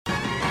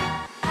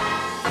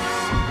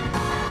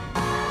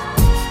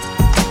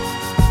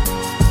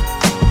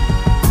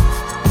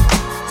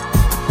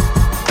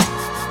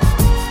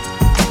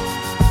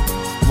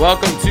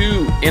Welcome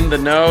to In the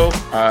Know.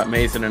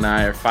 Mason and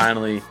I are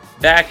finally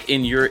back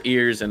in your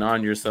ears and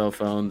on your cell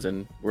phones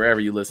and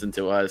wherever you listen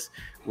to us.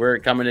 We're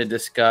coming to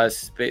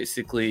discuss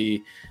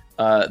basically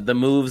the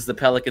moves the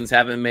Pelicans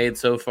haven't made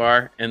so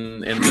far in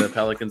the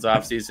Pelicans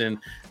offseason,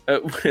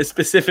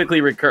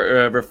 specifically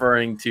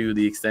referring to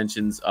the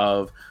extensions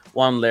of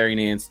one Larry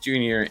Nance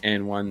Jr.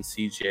 and one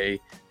CJ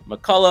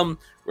McCollum.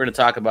 We're going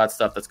to talk about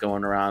stuff that's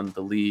going around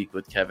the league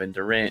with Kevin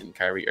Durant and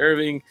Kyrie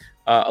Irving,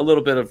 a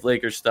little bit of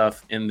Lakers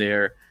stuff in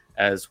there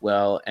as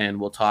well, and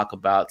we'll talk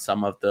about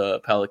some of the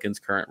Pelicans'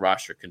 current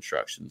roster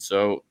construction.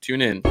 So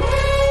tune in.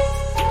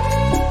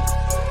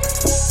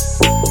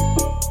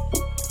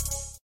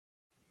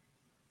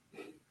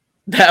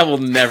 That will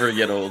never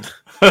get old.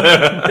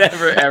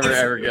 Never,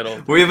 ever get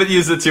old. We haven't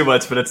used it too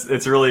much, but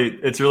it's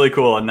really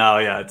cool. And now,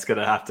 it's going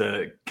to have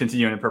to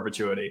continue in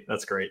perpetuity.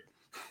 That's great.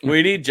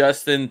 We need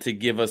Justin to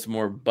give us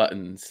more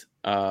buttons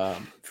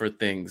for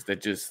things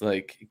that just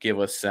like give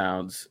us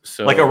sounds.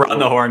 So like around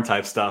the horn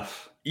type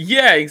stuff.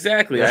 Yeah,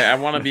 exactly. I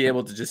want to be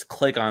able to just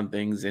click on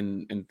things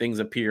and things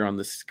appear on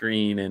the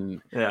screen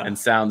and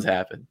sounds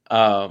happen.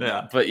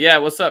 But yeah,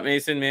 what's up,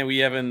 Mason? Man, we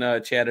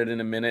haven't chatted in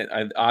a minute.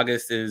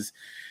 August is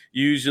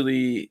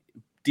usually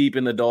deep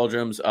in the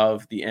doldrums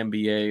of the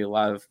NBA. A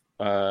lot of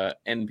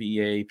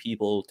NBA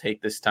people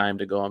take this time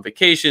to go on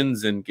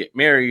vacations and get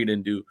married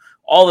and do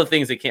all the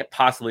things they can't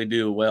possibly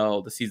do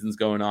while the season's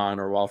going on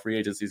or while free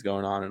agency is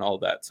going on and all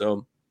that.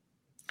 So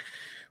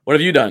what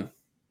have you done?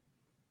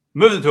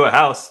 Moved into a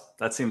house.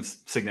 That seems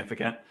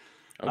significant.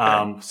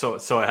 Okay.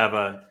 So I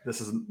have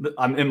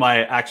I'm in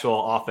my actual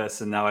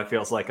office, and now it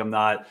feels like I'm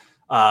not,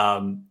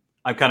 I'm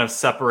kind of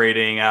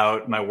separating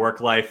out my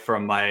work life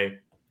from the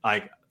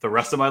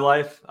rest of my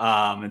life.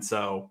 And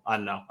so I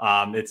don't know.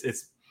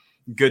 It's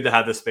good to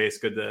have this space,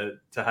 good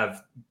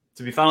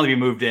to finally be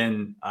moved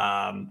in,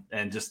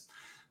 and just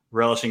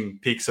relishing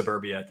peak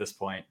suburbia at this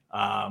point.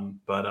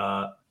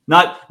 But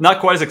not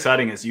quite as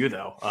exciting as you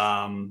though.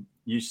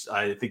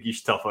 I think you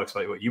should tell folks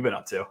about what you've been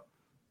up to.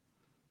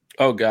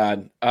 Oh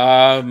God.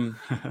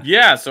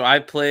 Yeah. So I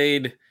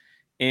played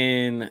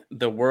in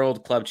the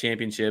World Club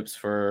Championships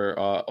for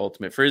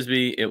Ultimate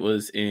Frisbee. It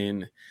was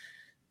in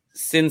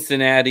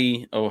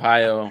Cincinnati,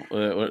 Ohio.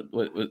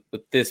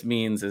 What this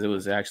means is it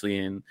was actually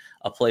in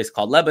a place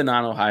called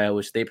Lebanon, Ohio,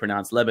 which they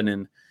pronounce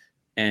Lebanon,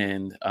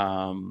 and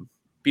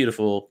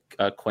beautiful,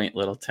 quaint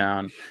little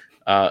town.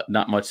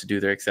 Not much to do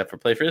there except for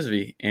play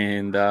Frisbee.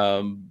 And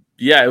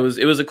it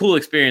was a cool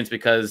experience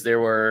because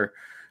there were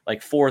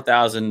like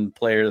 4,000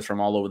 players from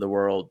all over the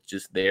world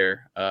just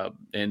there.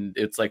 And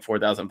it's like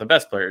 4,000 of the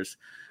best players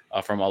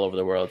from all over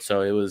the world.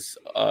 So it was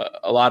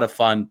a lot of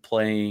fun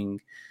playing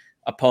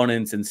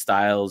opponents and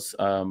styles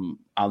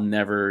I'll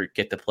never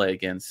get to play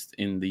against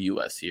in the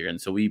U.S. here.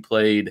 And so we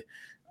played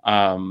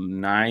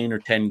 9 or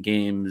 10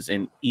 games,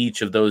 and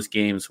each of those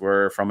games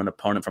were from an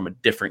opponent from a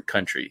different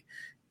country.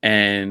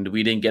 And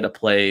we didn't get to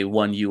play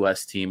one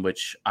U.S. team,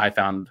 which I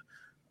found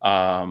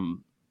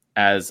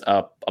as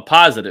a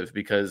positive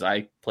because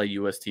I play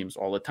U.S. teams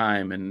all the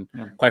time. And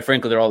quite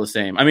frankly, they're all the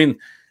same. I mean,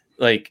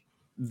 like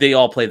they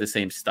all play the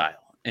same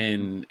style.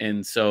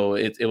 And so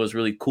it was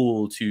really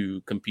cool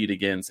to compete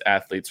against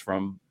athletes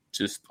from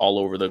just all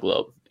over the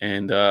globe.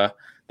 And that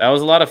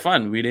was a lot of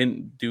fun. We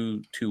didn't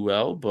do too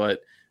well,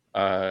 but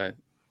had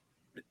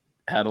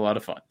a lot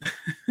of fun.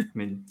 I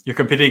mean, you're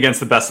competing against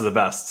the best of the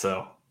best.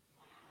 So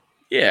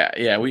yeah.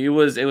 It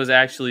was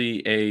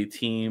actually a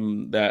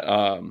team that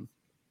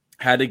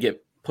had to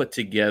get put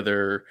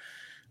together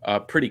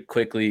pretty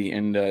quickly.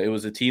 And it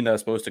was a team that was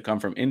supposed to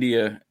come from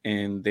India,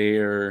 and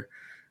the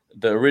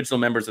original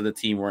members of the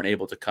team weren't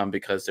able to come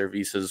because their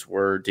visas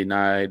were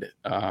denied,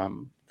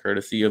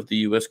 courtesy of the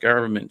U.S.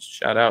 government.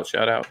 Shout out,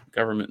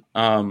 government.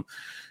 So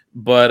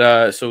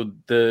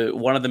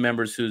one of the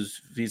members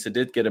whose visa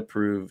did get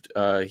approved,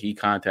 he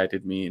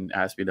contacted me and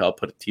asked me to help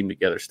put a team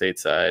together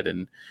stateside,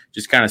 and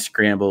just kind of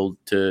scrambled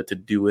to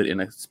do it in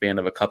a span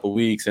of a couple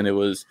weeks. And it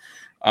was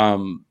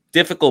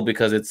difficult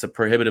because it's a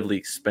prohibitively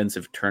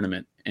expensive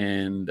tournament,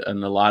 and a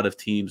lot of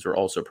teams were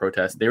also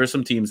protesting. There were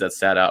some teams that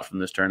sat out from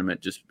this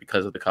tournament just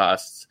because of the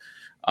costs.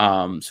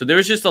 So there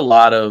was just a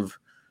lot of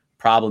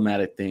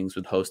problematic things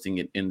with hosting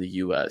it in the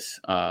U.S.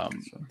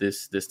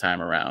 This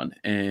time around,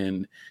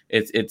 and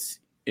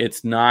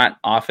it's not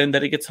often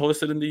that it gets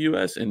hosted in the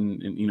U.S.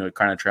 and it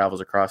kind of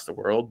travels across the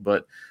world,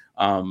 but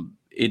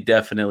it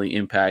definitely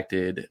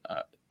impacted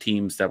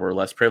teams that were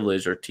less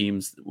privileged or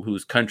teams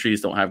whose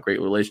countries don't have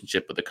great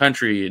relationship with the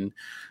country.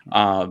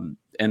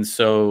 And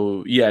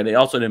so, they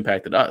also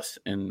impacted us,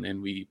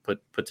 and we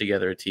put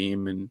together a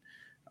team, and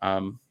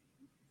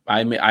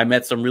I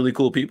met some really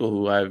cool people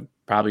who I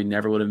probably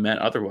never would have met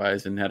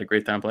otherwise, and had a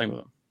great time playing with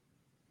them.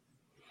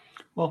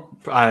 Well,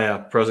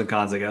 pros and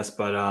cons, I guess,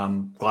 but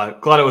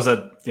glad it was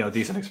a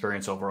decent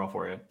experience overall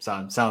for you.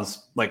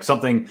 Sounds like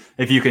something,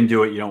 if you can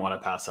do it, you don't want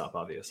to pass up,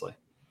 obviously.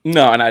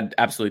 No, and I'd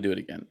absolutely do it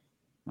again.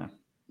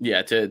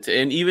 Yeah,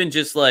 and even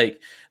just like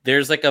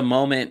there's like a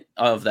moment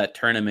of that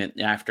tournament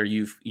after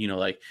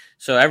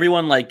so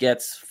everyone like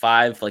gets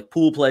 5 like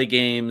pool play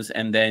games,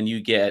 and then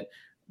you get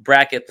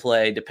bracket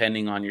play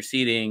depending on your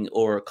seeding,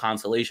 or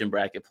consolation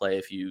bracket play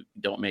if you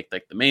don't make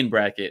like the main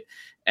bracket.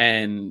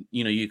 And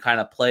you kind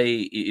of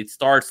play. It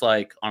starts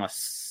like on a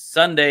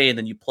Sunday, and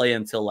then you play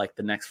until like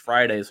the next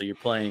Friday. So you're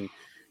playing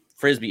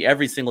Frisbee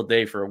every single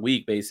day for a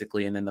week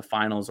basically, and then the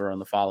finals are on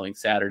the following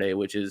Saturday,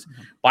 which is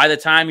by the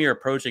time you're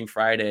approaching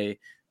Friday,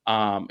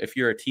 if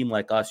you're a team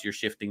like us, you're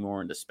shifting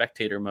more into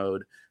spectator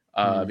mode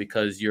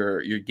because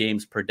your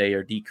games per day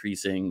are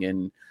decreasing,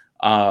 and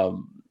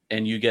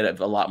you get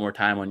a lot more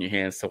time on your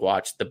hands to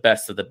watch the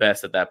best of the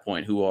best at that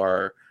point, who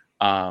are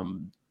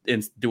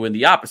doing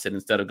the opposite.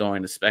 Instead of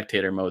going to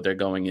spectator mode, they're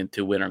going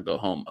into win or go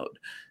home mode.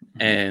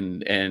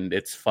 And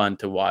it's fun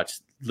to watch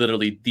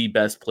literally the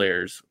best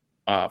players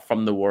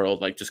from the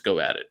world like just go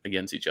at it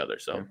against each other.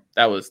 So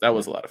that was a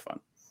lot of fun.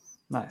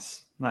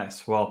 Nice.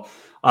 Well,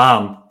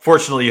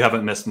 fortunately you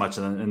haven't missed much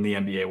in the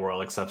NBA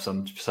world, except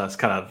some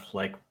kind of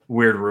like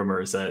weird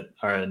rumors that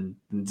are in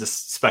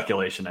just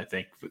speculation. I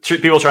think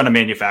people trying to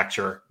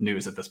manufacture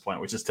news at this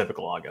point, which is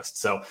typical August.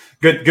 So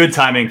good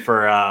timing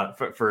for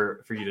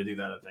you to do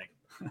that, I think.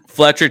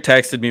 Fletcher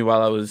texted me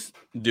while I was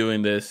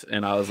doing this,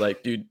 and I was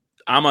like, dude,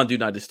 I'm on Do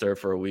Not Disturb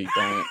for a week.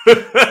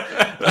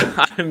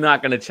 I'm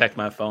not going to check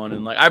my phone.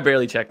 And like, I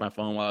barely checked my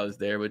phone while I was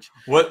there, which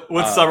what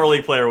Summer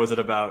League player was it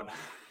about?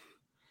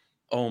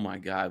 Oh my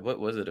God. What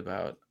was it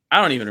about?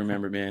 I don't even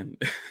remember, man.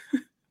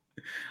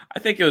 I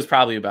think it was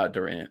probably about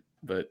Durant,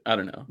 but I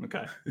don't know.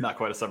 Okay. Not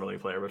quite a Summer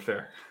League player, but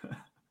fair.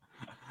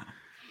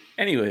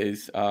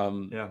 Anyways,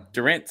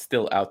 Durant's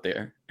still out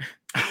there.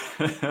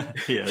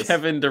 He is.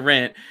 Kevin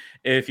Durant,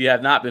 if you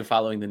have not been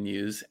following the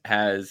news,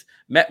 has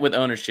met with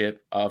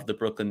ownership of the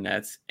Brooklyn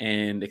Nets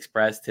and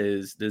expressed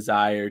his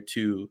desire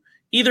to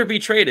either be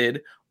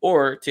traded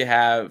or to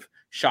have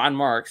Sean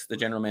Marks, the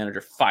general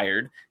manager,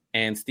 fired,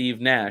 and Steve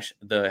Nash,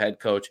 the head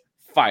coach,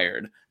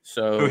 fired.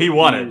 So who he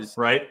wanted,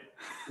 right?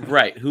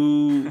 Right.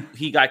 Who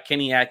he got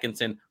Kenny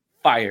Atkinson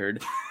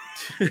fired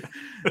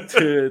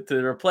to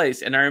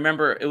replace. And I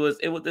remember it was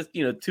this,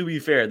 to be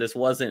fair, this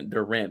wasn't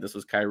Durant, this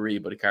was Kyrie,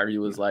 but Kyrie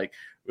was like,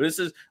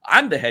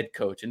 I'm the head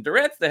coach and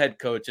Durant's the head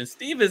coach and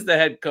Steve is the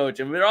head coach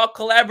and we're all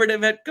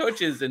collaborative head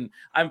coaches. And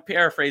I'm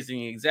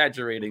paraphrasing,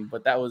 exaggerating,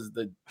 but that was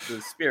the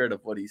spirit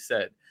of what he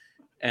said.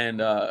 And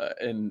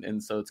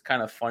so it's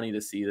kind of funny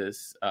to see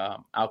this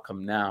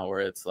outcome now,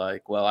 where it's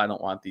like, well, I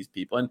don't want these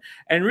people,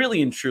 and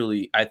really and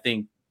truly, I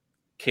think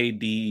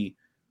KD,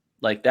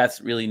 like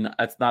that's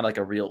not like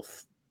a real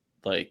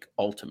like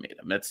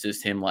ultimatum. That's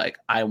just him like,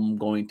 I'm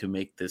going to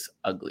make this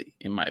ugly,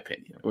 in my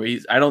opinion. Where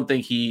I don't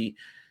think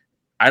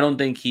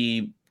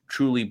he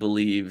truly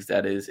believes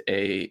that is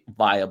a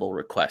viable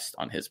request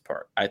on his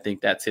part. I think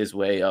that's his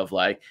way of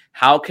like,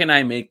 how can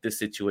I make this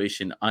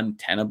situation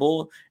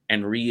untenable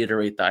and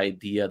reiterate the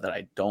idea that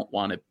I don't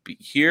want to be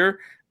here,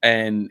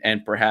 and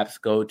perhaps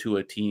go to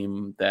a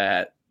team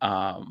that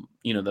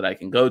that I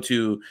can go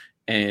to,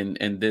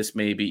 and this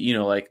may be,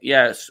 like,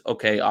 yes,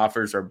 okay,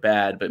 offers are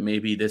bad, but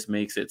maybe this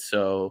makes it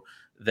so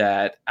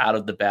that out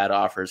of the bad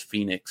offers,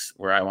 Phoenix,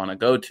 where I want to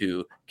go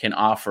to, can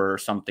offer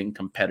something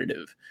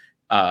competitive.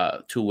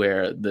 To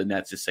where the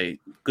Nets just say,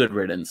 good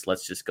riddance,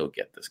 let's just go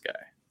get this guy.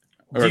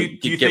 Or do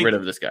you get rid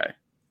of this guy.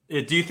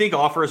 Do you think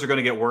offers are going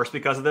to get worse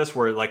because of this,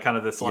 where like kind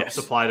of this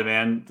supply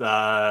demand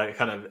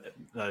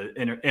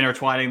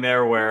intertwining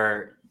there,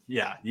 where,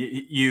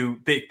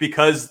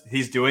 because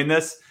he's doing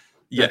this,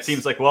 it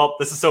seems like, well,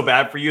 this is so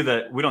bad for you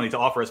that we don't need to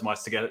offer as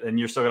much to get it, and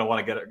you're still going to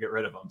want to get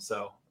rid of him.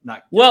 So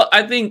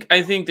I think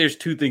there's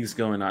two things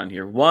going on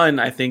here. One,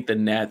 I think the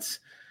Nets,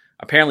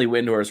 apparently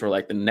Windhorst were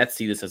like, the Nets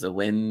see this as a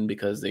win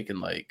because they can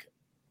like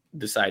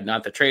decide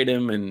not to trade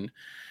him, and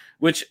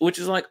which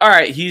is like, all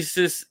right, he's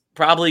just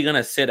probably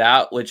gonna sit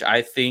out, which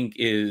I think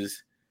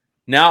is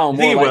now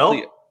more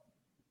likely.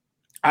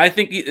 I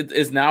think it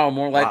is now a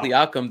more likely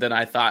outcome than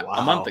I thought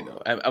a month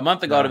ago. A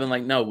month ago, I'd have been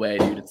like, no way,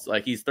 dude. It's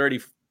like he's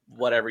 30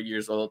 whatever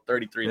years old,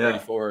 33,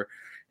 34,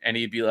 and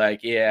he'd be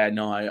like, yeah,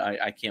 no,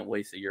 I can't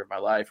waste a year of my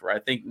life. Or I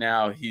think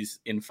now he's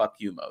in fuck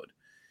you mode.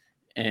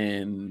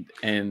 And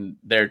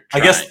they're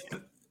trying.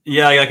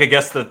 I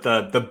guess that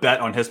the bet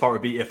on his part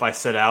would be, if I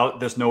sit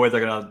out, there's no way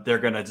they're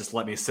gonna just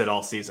let me sit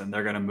all season.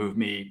 They're gonna move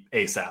me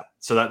ASAP.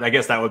 So that, I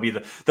guess that would be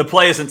the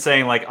play. Isn't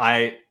saying like,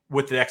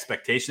 with the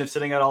expectation of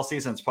sitting out all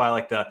season. It's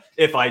probably like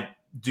if I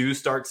do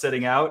start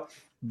sitting out,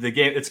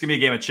 it's gonna be a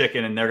game of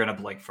chicken, and they're gonna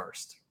blink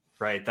first,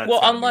 right? That's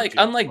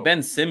unlike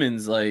Ben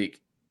Simmons, like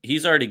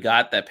he's already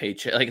got that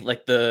paycheck.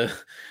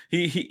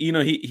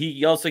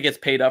 He also gets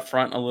paid up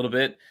front a little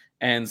bit.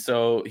 And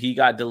so he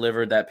got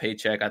delivered that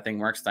paycheck. I think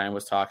Mark Stein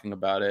was talking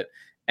about it.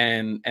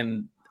 And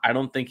I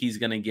don't think he's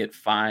going to get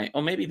fined.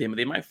 Oh, maybe they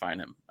might fine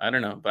him. I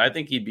don't know. But I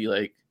think he'd be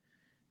like,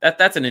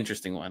 that's an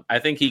interesting one. I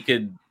think he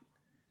could.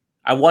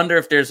 I wonder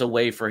if there's a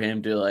way for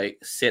him to like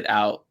sit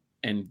out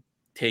and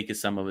take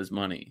some of his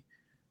money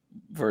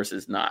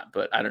versus not.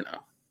 But I don't know.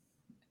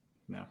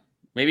 No.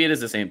 Maybe it is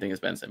the same thing as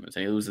Ben Simmons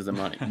and he loses the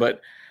money.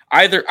 But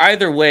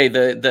either way,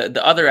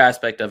 the other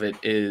aspect of it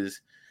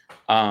is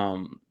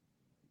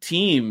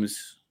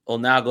teams will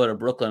now go to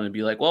Brooklyn and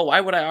be like, well,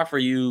 why would I offer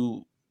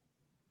you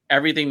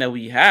everything that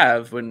we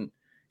have when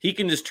he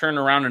can just turn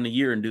around in a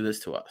year and do this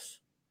to us.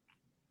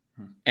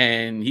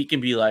 And he can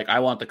be like, I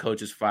want the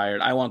coaches fired.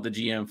 I want the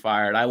GM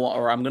fired.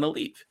 Or I'm going to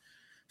leave.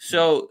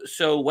 So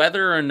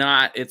whether or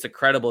not it's a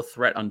credible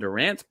threat on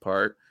Durant's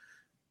part,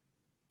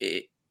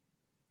 it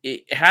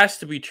has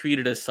to be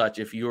treated as such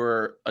if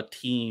you're a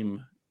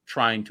team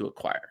trying to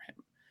acquire him.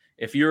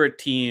 If you're a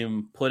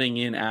team putting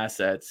in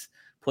assets,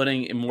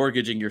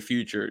 mortgaging your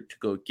future to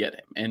go get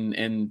him.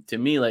 And to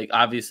me, like,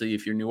 obviously,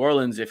 if you're New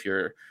Orleans, if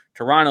you're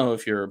Toronto,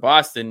 if you're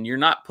Boston, you're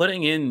not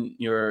putting in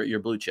your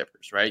blue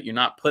chippers, right? You're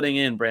not putting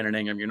in Brandon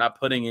Ingram. You're not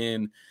putting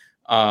in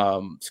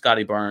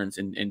Scotty Barnes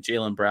and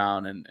Jaylen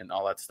Brown and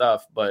all that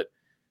stuff. But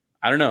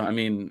I don't know. I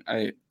mean,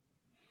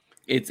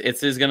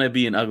 it's going to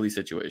be an ugly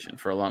situation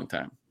for a long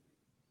time.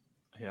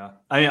 Yeah.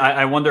 I mean,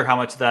 I wonder how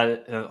much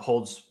that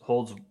holds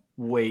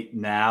weight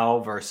now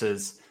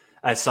versus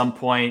at some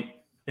point.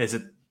 Is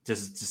it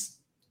just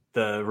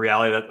the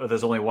reality that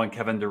there's only one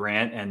Kevin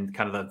Durant and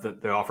kind of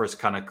the offers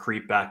kind of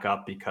creep back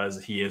up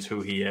because he is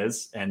who he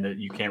is, and that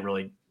you can't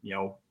really,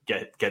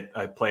 get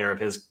a player of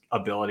his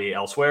ability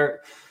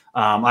elsewhere.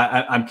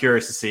 I'm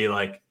curious to see,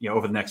 like,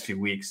 over the next few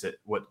weeks,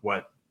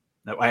 what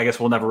I guess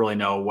we'll never really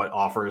know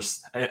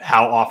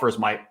how offers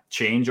might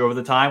change over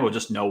the time. We'll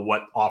just know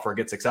what offer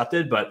gets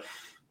accepted, but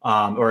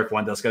or if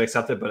one does get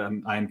accepted. But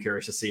I'm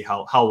curious to see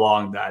how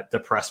long that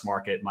depressed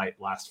market might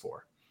last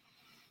for.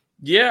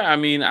 Yeah, I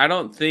mean, I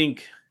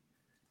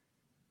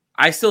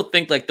still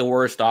think like the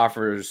worst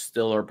offers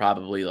still are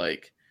probably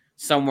like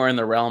somewhere in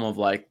the realm of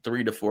like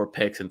 3 to 4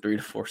 picks and 3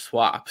 to 4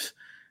 swaps.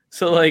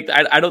 So like,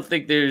 I don't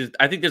think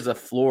I think there's a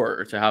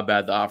floor to how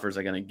bad the offers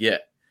are going to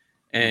get.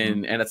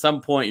 And at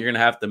some point you're going to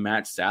have to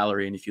match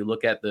salary. And if you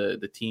look at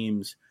the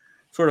teams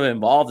sort of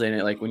involved in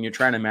it, like when you're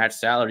trying to match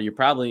salary, you're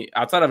probably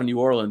outside of New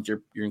Orleans,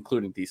 you're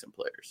including decent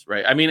players,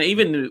 right? I mean,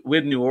 even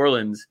with New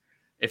Orleans,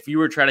 if you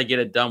were trying to get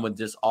it done with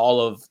just all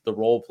of the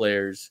role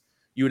players,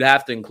 you would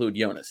have to include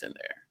Jonas in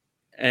there.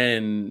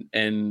 And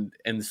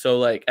so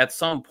like at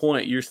some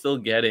point you're still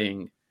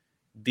getting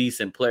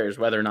decent players,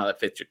 whether or not it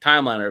fits your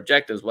timeline or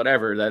objectives,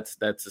 whatever, that's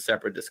a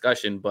separate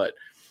discussion. But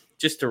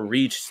just to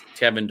reach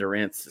Kevin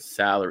Durant's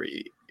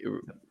salary, it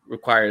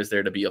requires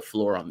there to be a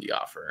floor on the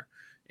offer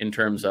in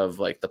terms of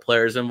like the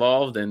players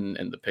involved and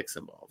the picks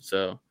involved.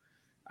 So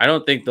I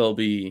don't think they'll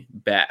be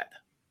bad.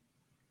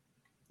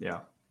 Yeah.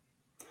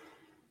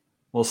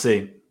 We'll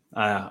see.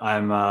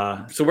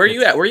 So where are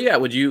you at?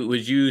 Would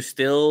you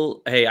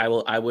still, hey, I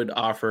would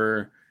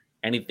offer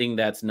anything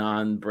that's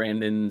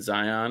non-Brandon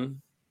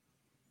Zion?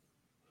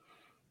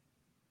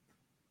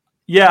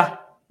 Yeah,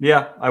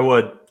 I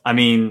would. I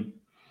mean,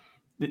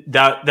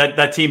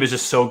 that team is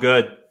just so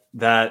good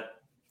that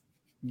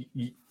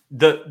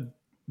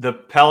the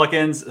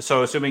Pelicans,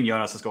 so assuming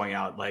Jonas is going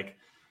out, like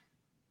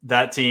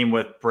that team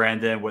with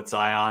Brandon, with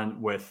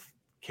Zion, with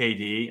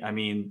KD, I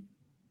mean,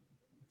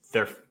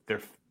 they're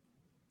they're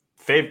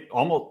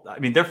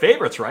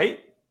favorites, right?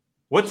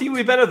 What team would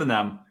be better than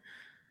them?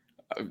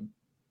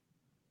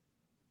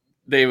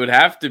 They would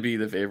have to be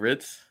the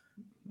favorites.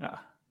 Yeah.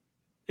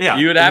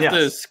 You would have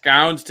to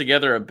scrounge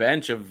together a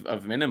bench of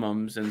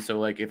minimums, and so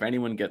like if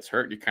anyone gets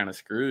hurt, you're kind of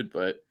screwed.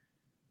 But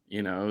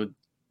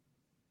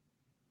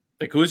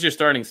like who's your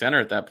starting center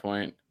at that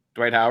point?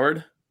 Dwight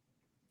Howard,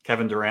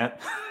 Kevin Durant.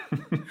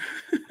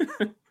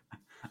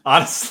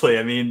 Honestly,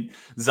 I mean,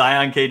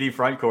 Zion, KD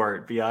front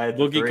court, BI,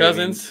 Boogie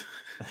Cousins.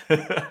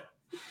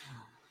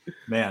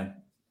 Man,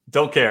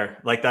 don't care.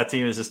 Like that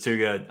team is just too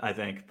good, I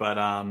think. But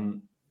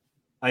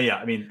yeah,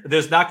 I mean,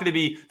 there's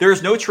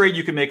no trade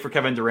you can make for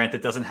Kevin Durant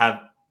that doesn't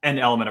have an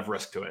element of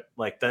risk to it.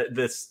 Like that,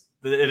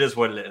 it is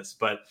what it is.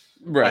 But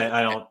right,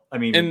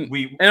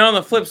 and on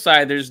the flip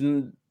side, there's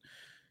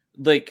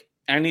like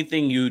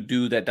anything you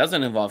do that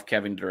doesn't involve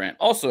Kevin Durant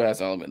also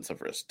has elements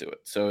of risk to it.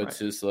 So it's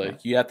just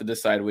like you have to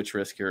decide which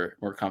risk you're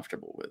more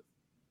comfortable with.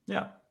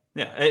 Yeah.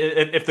 Yeah.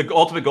 If the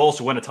ultimate goal is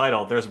to win a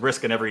title, there's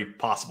risk in every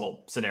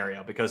possible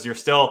scenario because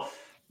there's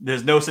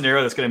no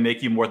scenario that's going to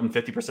make you more than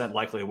 50%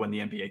 likely to win the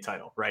NBA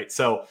title. Right.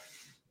 So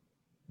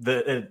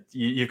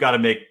you've got to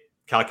make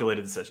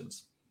calculated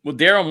decisions. Well,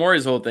 Daryl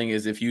Morey's whole thing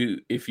is if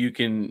you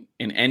can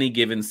in any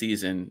given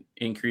season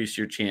increase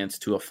your chance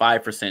to a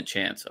 5%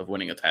 chance of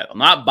winning a title,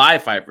 not by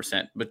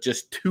 5%, but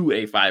just to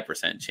a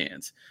 5%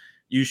 chance,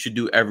 you should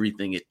do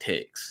everything it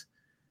takes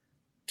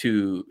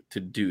to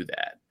do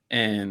that.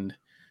 And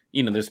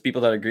there's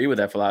people that agree with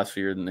that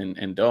philosophy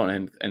and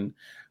don't. And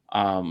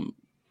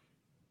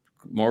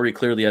Morey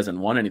clearly hasn't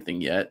won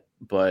anything yet,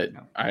 but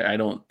no. I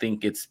don't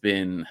think it's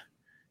been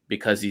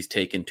because he's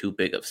taken too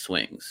big of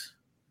swings.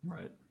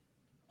 Right.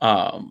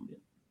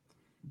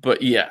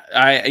 But yeah,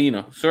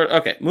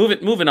 okay.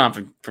 Moving on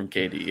from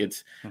KD.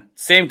 It's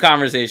same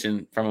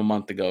conversation from a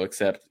month ago,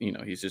 except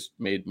he's just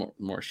made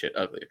more shit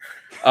uglier.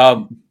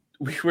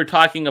 We were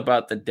talking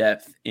about the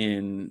depth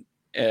on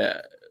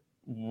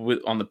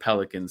the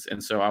Pelicans,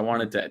 and so I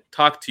wanted to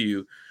talk to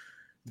you.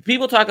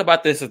 People talk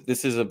about this.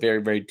 This is a very,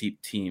 very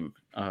deep team.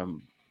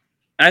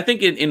 I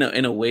think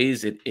in a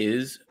ways it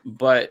is,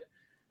 but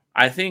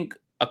I think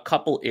a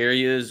couple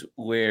areas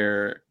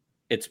where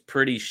it's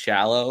pretty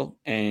shallow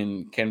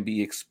and can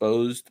be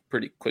exposed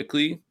pretty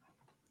quickly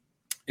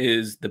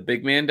is the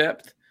big man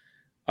depth,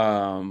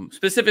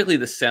 specifically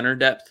the center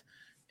depth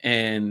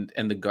and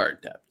the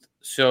guard depth.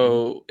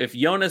 So if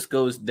Jonas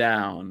goes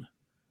down,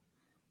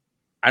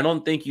 I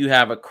don't think you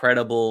have a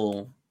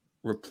credible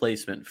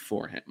replacement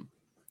for him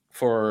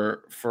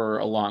for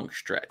a long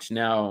stretch.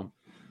 Now,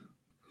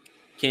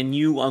 can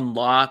you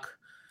unlock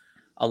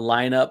a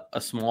lineup,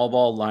 a small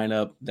ball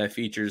lineup that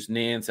features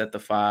Nance at the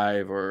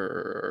 5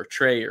 or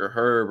Trey or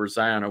Herb or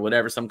Zion or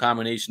whatever, some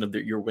combination of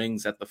your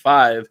wings at the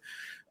 5,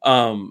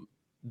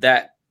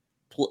 that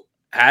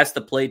has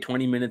to play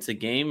 20 minutes a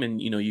game,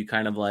 and you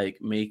kind of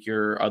like make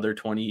your other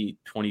 20,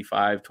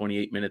 25,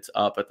 28 minutes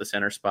up at the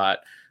center spot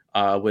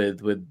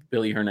with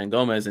Billy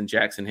Hernan-Gomez and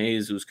Jackson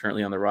Hayes, who's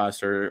currently on the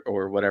roster,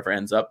 or whatever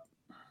ends up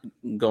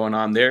going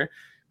on there.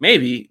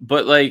 Maybe,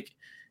 but like,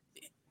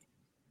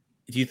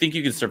 do you think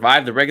you can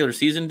survive the regular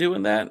season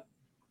doing that?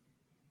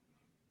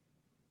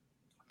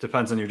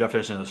 Depends on your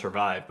definition of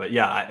survive, but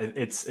yeah,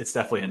 it's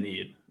definitely a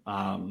need.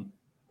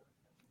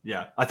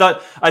 Yeah, I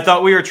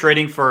thought we were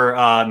trading for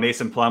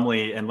Mason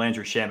Plumlee and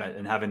Landry Shamet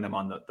and having them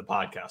on the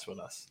podcast with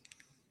us.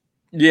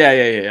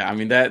 Yeah. I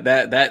mean,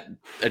 that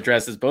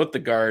addresses both the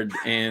guard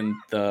and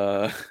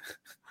the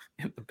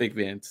big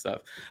man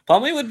stuff.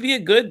 Plumlee would be a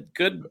good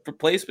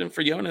replacement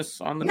for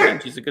Jonas on the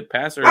bench. He's a good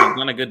passer. He's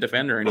not a good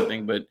defender or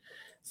anything, but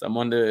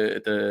someone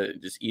to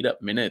just eat up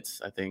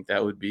minutes, I think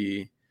that would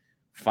be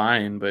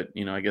fine. But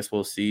I guess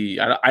we'll see.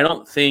 I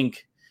don't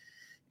think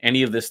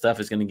any of this stuff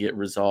is going to get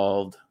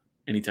resolved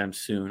anytime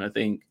soon. I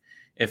think,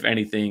 if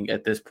anything,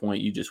 at this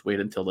point, you just wait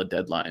until the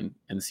deadline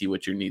and see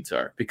what your needs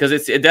are, because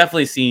it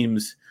definitely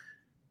seems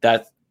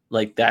that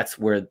like that's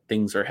where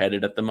things are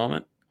headed at the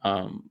moment.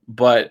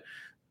 But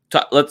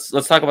let's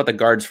talk about the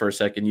guards for a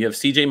second. You have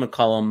CJ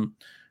McCollum,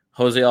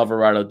 Jose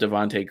Alvarado,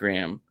 Devontae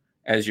Graham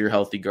as your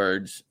healthy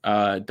guards.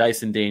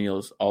 Dyson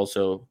Daniels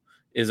also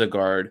is a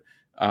guard.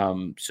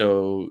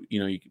 So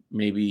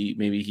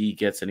maybe he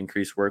gets an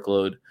increased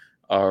workload,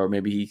 or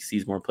maybe he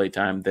sees more play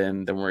time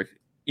than we're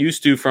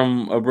used to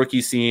from a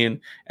rookie scene.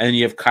 And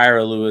you have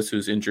Kyra Lewis,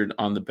 who's injured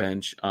on the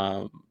bench.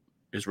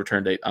 His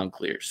return date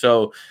unclear.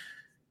 So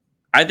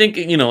I think,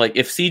 like,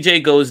 if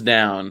CJ goes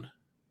down,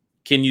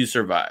 can you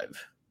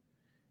survive?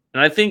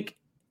 And I think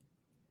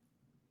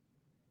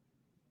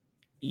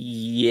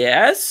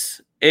yes.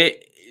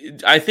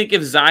 I think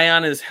if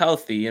Zion is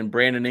healthy and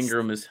Brandon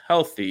Ingram is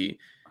healthy,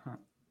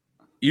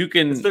 you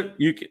can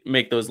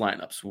make those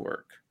lineups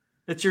work.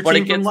 It's your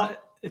team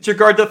it's your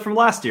guard depth from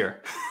last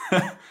year.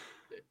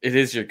 It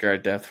is your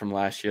guard depth from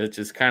last year. It's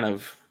just kind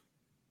of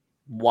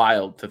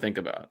wild to think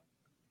about.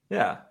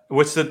 Yeah,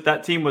 which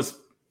that team was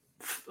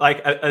like,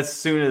 as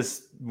soon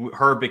as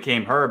Herb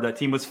became Herb, that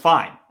team was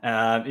fine.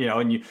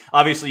 And you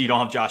obviously you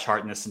don't have Josh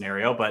Hart in this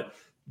scenario, but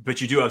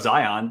you do have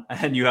Zion,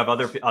 and you have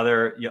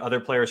other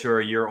players who are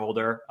a year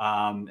older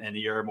and a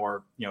year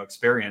more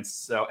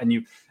experienced. So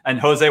and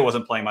Jose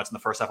wasn't playing much in the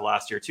first half of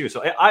last year too.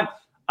 So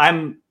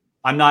I'm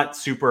not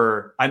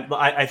super.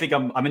 I think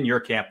I'm in your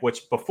camp.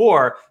 Which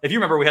before, if you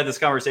remember, we had this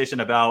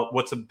conversation about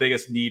what's the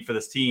biggest need for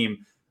this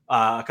team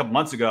a couple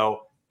months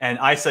ago, and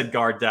I said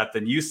guard depth,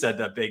 and you said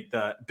the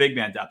big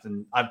man depth,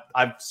 and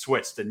I've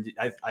switched, and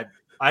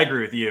I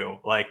agree with you.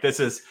 Like, this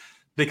is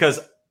because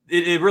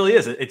it really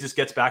is. It just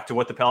gets back to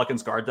what the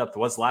Pelicans guard depth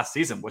was last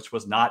season, which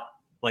was not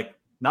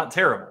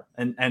terrible.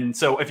 And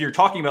so if you're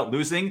talking about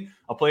losing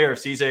a player of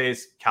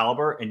CJ's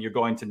caliber and you're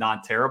going to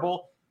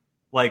non-terrible,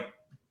 like,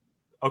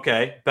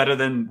 okay, better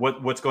than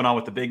what's going on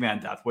with the big man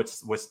depth, which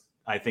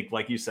I think,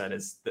 like you said,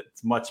 it's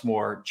much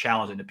more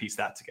challenging to piece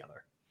that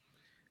together.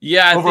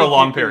 Yeah, over a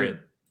long period.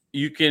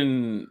 You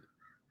can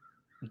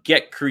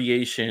get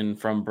creation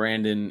from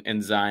Brandon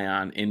and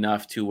Zion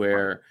enough to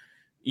where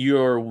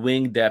your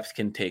wing depth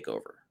can take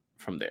over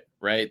from there,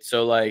 right?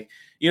 So, like,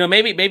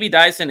 maybe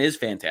Dyson is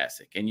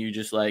fantastic, and you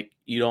just, like,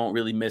 you don't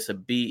really miss a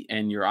beat,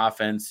 and your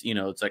offense,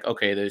 it's like,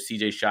 okay, the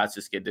CJ shots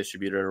just get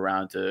distributed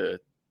around to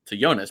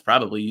Jonas.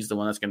 Probably he's the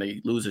one that's going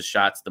to lose his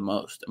shots the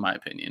most, in my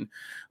opinion.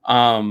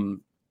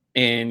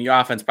 And your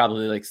offense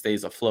probably, like,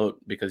 stays afloat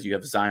because you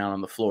have Zion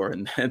on the floor,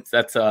 and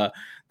that's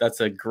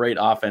a great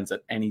offense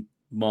at any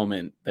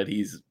moment that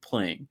he's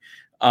playing.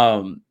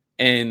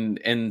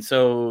 And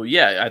so,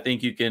 yeah, I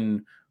think you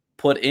can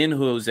put in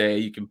Jose,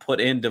 you can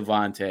put in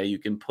Devontae, you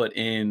can put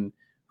in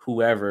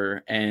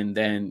whoever, and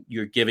then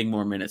you're giving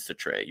more minutes to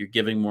Trey. You're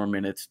giving more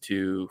minutes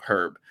to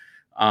Herb.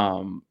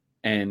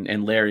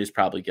 And Larry is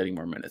probably getting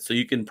more minutes. So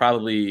you can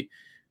probably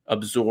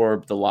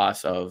absorb the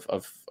loss of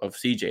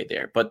CJ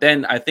there. But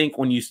then I think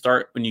when you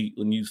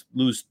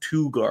lose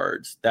two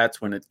guards,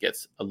 that's when it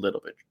gets a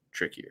little bit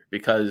trickier,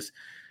 because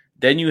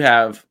then you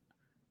have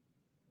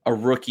a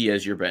rookie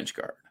as your bench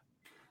guard.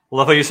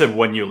 Love how you said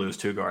when you lose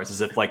two guards,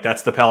 as if like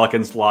that's the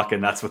Pelicans' luck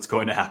and that's what's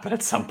going to happen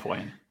at some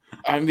point.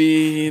 I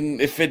mean,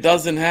 if it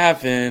doesn't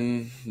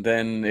happen,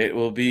 then it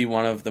will be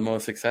one of the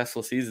most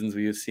successful seasons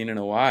we have seen in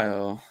a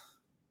while.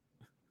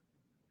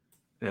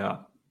 Yeah.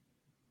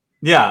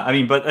 I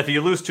mean, but if you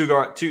lose two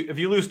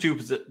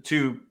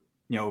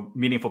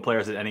meaningful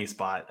players at any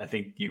spot, I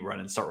think you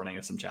start running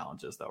into some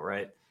challenges though,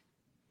 right?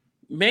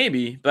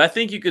 Maybe, but I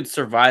think you could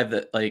survive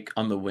that like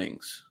on the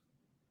wings.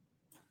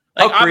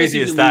 How Like crazy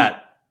obviously is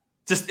that?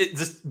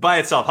 Just by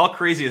itself, how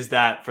crazy is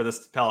that for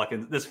this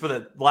Pelicans? This for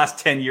the last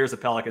 10 years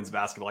of Pelicans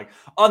basketball. Like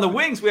on the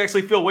wings, we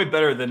actually feel way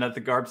better than at the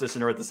guard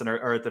position or at the center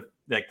or at the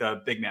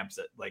big man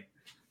position. Like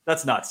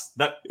that's nuts.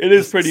 That it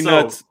is pretty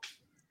nuts.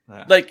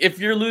 Yeah. Like if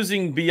you're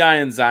losing BI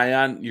and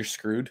Zion, you're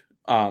screwed.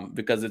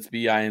 Because it's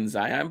BI and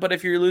Zion. But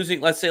if you're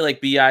losing, let's say like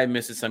BI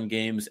misses some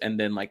games and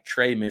then like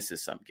Trey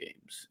misses some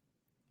games,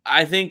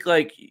 I think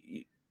like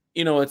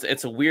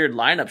it's a weird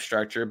lineup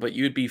structure, but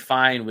you'd be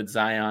fine with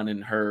Zion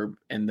and Herb,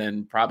 and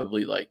then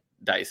probably like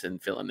Dyson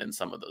filling in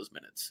some of those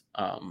minutes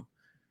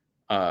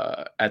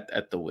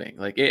at the wing.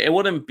 Like it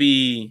wouldn't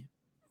be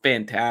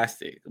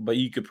fantastic, but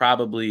you could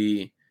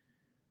probably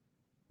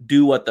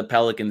do what the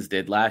Pelicans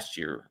did last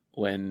year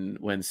when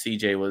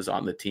CJ was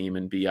on the team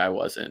and BI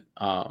wasn't.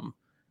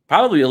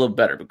 Probably a little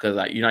better because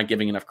you're not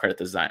giving enough credit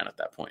to Zion at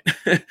that point.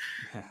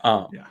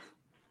 Yeah.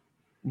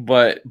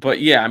 But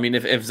yeah, I mean,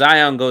 if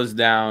Zion goes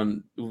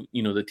down,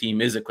 the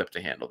team is equipped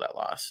to handle that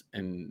loss,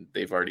 and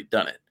they've already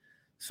done it.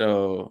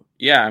 So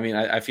yeah, I mean,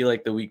 I feel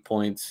like the weak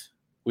points,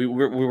 we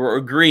were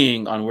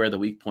agreeing on where the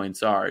weak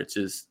points are. It's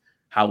just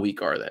how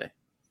weak are they?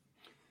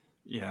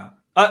 Yeah.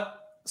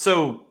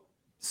 So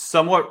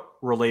somewhat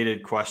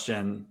related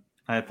question.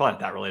 Probably not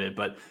that related,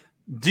 but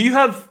do you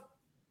have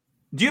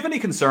any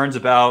concerns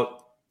about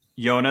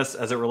Jonas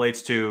as it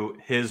relates to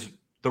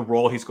the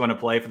role he's going to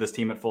play for this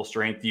team at full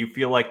strength? Do you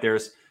feel like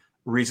there's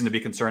reason to be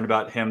concerned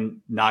about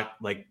him not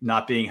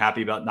being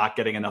happy about not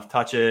getting enough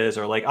touches,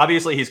 or like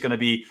obviously he's going to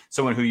be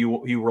someone who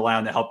you rely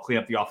on to help clean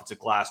up the offensive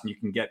glass and you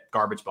can get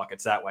garbage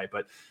buckets that way.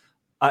 But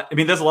I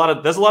mean, there's a lot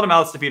of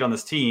mouths to feed on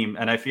this team,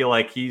 and I feel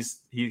like he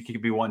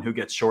could be one who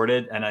gets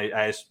shorted. And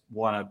I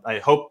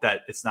hope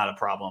that it's not a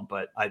problem,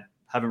 but I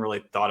haven't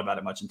really thought about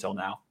it much until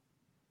now.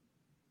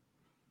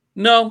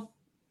 No,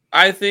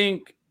 I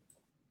think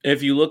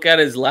if you look at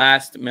his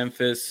last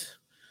Memphis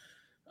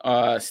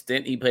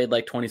stint, he played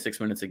like 26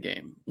 minutes a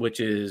game, which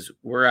is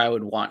where I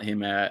would want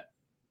him at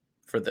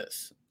for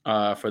this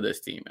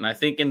team. And I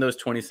think in those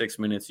 26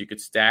 minutes, you could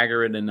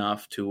stagger it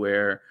enough to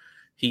where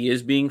he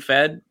is being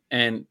fed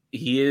and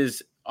he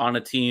is on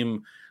a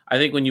team. I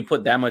think when you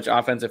put that much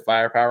offensive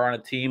firepower on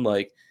a team,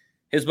 like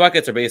his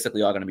buckets are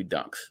basically all going to be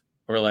dunks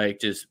or like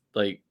just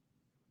like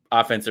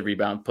offensive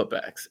rebound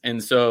putbacks.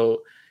 And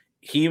so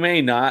he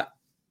may not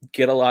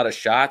get a lot of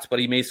shots, but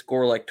he may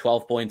score like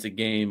 12 points a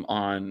game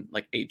on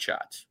like 8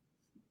 shots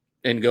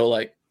and go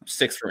like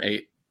 6 from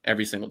 8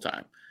 every single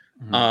time.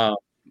 Mm-hmm.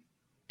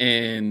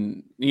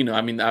 And,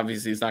 I mean,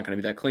 obviously it's not going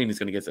to be that clean. He's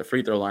going to get to the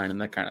free throw line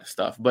and that kind of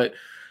stuff. But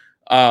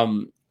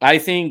I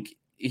think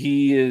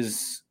he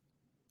is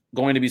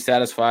going to be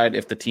satisfied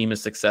if the team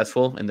is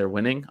successful and they're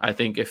winning. I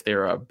think if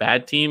they're a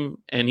bad team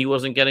and he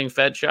wasn't getting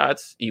fed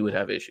shots, he would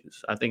have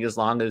issues. I think as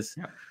long as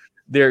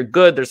they're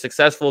good, they're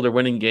successful, they're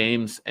winning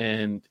games,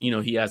 and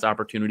he has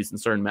opportunities in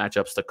certain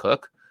matchups to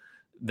cook,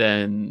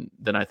 then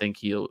I think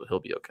he'll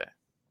be okay.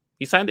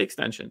 He signed the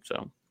extension,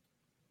 so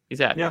he's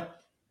happy.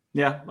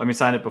 Yeah. I mean,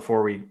 signed it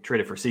before we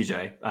traded for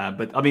CJ.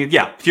 But I mean,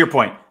 yeah, to your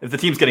point, if the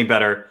team's getting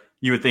better,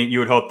 you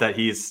would hope that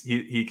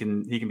he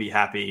can be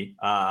happy.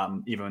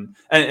 Even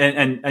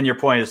and your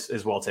point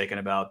is well taken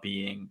about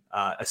being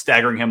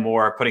staggering him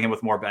more, putting him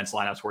with more bench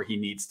lineups where he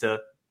needs to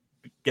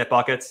get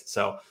buckets.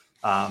 So.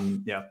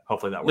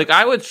 Hopefully that works. Like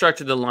I would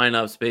structure the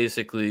lineups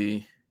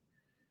basically,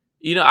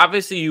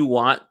 obviously you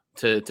want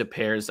to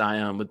pair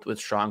Zion with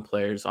strong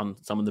players on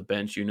some of the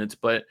bench units,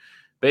 but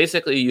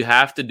basically you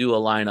have to do a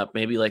lineup.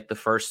 Maybe like the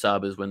first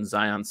sub is when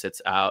Zion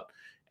sits out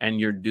and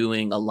you're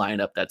doing a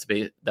lineup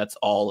that's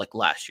all like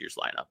last year's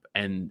lineup.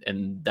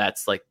 And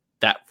that's like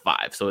that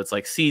 5. So it's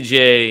like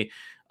CJ,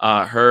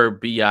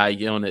 Herb, BI,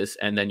 Jonas,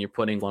 and then you're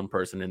putting one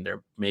person in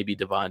there, maybe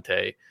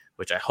Devontae,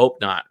 which I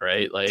hope not,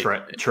 right? Like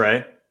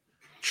Trey.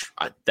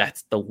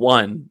 That's the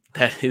one.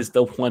 That is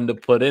the one to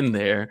put in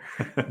there.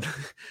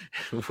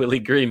 Willie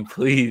Green,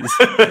 please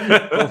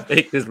don't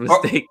make this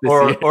mistake this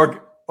year.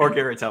 Or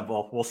Gary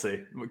Temple. We'll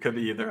see. It could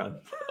be either one.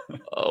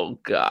 Oh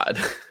God.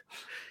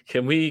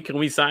 Can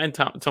we sign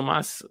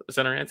Tomas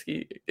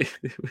Satoransky?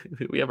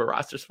 We have a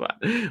roster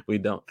spot. We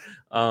don't.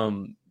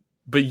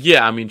 But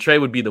yeah, I mean Trey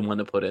would be the one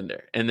to put in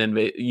there. And then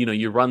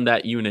you run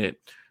that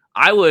unit.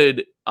 I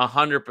would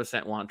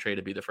 100% want Trey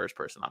to be the first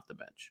person off the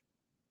bench.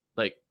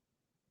 Like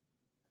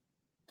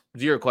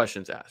 0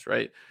 questions asked,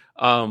 right?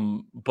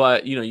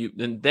 But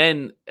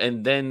then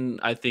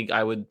I think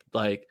I would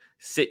like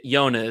sit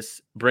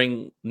Jonas,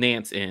 bring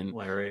Nance in,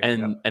 Larry,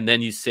 and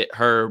then you sit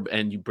Herb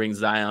and you bring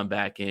Zion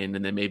back in,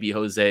 and then maybe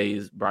Jose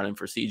is brought in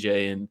for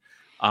CJ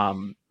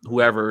and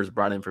whoever is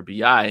brought in for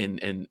BI,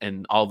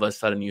 and all of a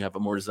sudden you have a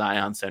more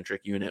Zion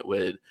centric unit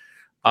with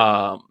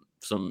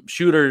some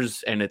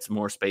shooters, and it's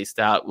more spaced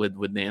out with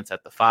Nance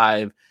at the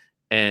 5,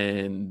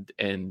 and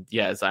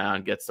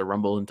Zion gets the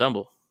rumble and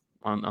tumble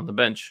on the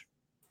bench.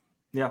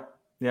 Yeah.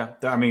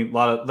 I mean,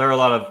 there are a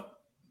lot of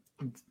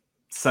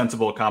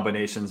sensible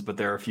combinations, but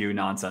there are a few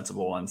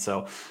nonsensical ones.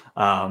 So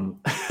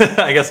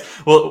I guess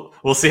we'll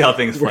see how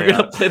things play We're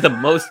gonna out. play the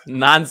most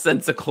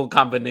nonsensical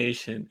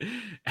combination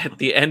at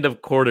the end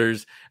of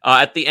quarters,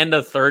 at the end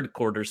of third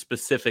quarter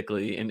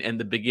specifically, and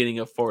the beginning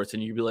of fourth,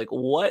 and you'd be like,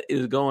 "What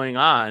is going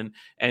on?"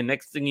 And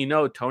next thing you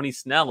know, Tony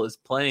Snell is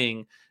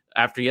playing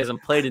after he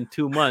hasn't played in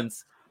 2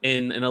 months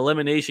in an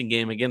elimination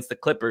game against the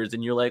Clippers,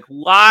 and you're like,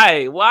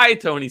 "Why,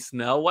 Tony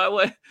Snell?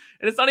 Why?" And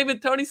it's not even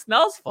Tony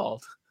Snell's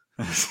fault.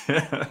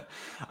 Yep,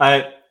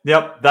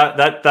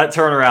 that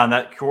turnaround,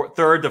 that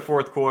third to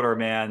fourth quarter,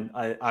 man.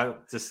 I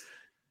just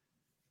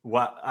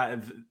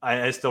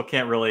I still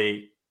can't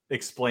really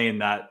explain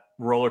that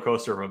roller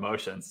coaster of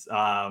emotions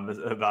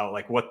about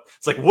like what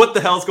the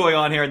hell's going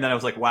on here, and then I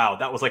was like, wow,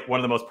 that was like one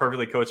of the most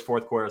perfectly coached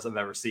fourth quarters I've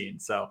ever seen.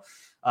 So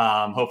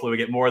hopefully we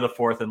get more of the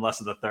fourth and less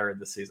of the third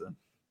this season.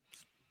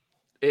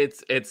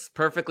 It's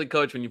perfectly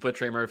coached when you put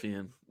Trey Murphy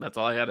in. That's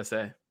all I gotta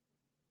say.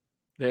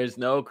 There's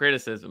no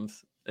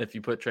criticisms if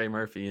you put Trey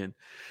Murphy in.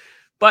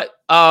 But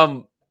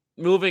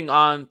moving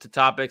on to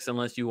topics,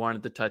 unless you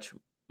wanted to touch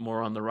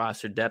more on the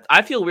roster depth.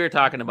 I feel weird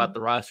talking about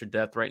the roster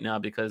depth right now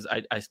because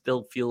I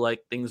still feel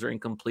like things are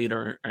incomplete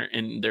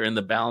and they're in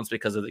the balance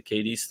because of the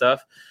KD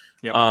stuff.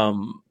 Yep.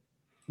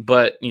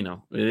 But,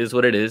 it is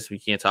what it is. We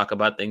can't talk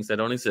about things that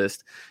don't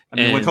exist. I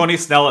mean, when Tony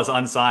Snell is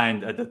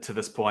unsigned to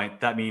this point,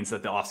 that means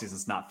that the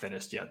offseason's not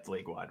finished yet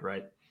league-wide,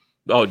 right?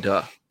 Oh,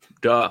 duh.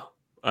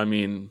 I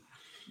mean,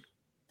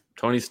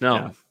 Tony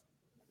Snell,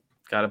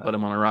 got to put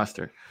him on a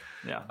roster.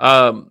 Yeah.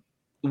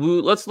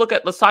 Let's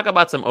talk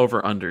about some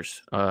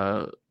over-unders.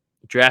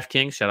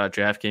 DraftKings, shout out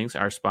DraftKings,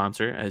 our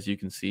sponsor, as you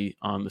can see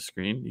on the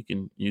screen. You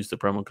can use the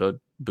promo code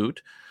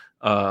BOOT.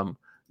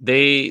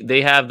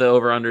 They have the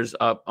over-unders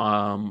up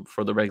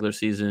for the regular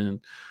season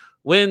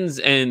wins.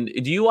 And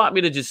do you want me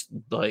to just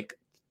like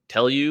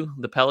tell you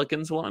the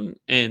Pelicans one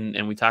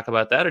and we talk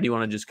about that, or do you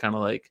want to just kind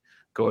of like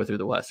go through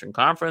the Western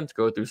Conference,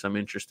 go through some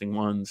interesting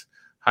ones?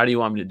 How do you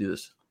want me to do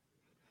this?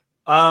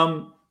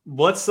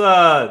 Let's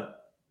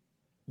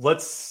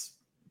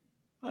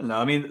I don't know.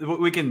 I mean,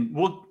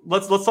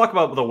 let's talk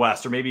about the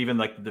West, or maybe even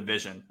like the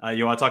division.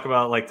 You want to talk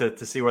about like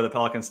to see where the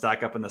Pelicans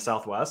stack up in the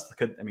Southwest?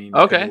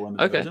 Okay.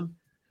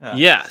 Yeah.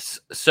 Yes.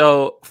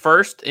 So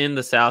first in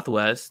the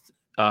Southwest,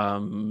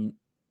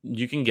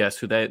 you can guess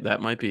who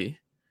that might be.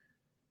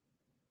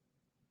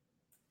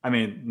 I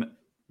mean,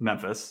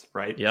 Memphis,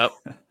 right? Yep.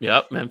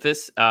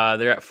 Memphis.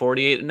 They're at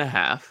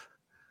 48.5,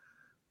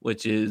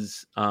 which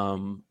is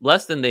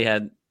less than they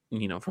had,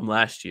 from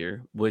last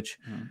year, which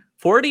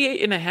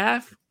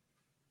 48.5,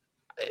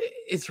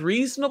 it's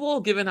reasonable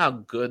given how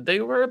good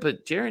they were,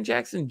 but Jaren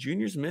Jackson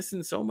Jr.'s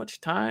missing so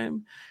much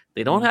time.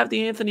 They don't have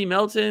the Anthony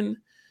Melton.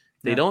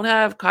 They don't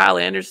have Kyle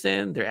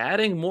Anderson. They're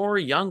adding more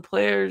young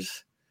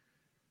players.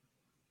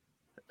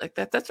 Like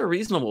that's a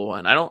reasonable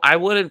one. I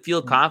wouldn't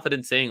feel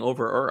confident saying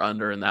over or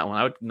under in that one.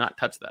 I would not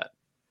touch that.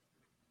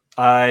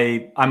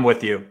 I'm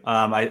with you.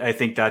 I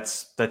think that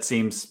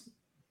seems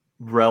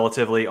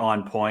relatively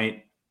on point.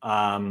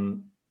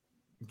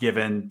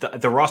 Given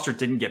the roster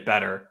didn't get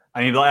better.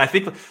 I mean, I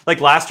think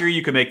like last year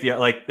you could make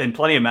and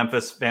plenty of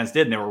Memphis fans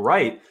did, and they were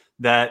right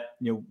that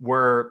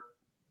where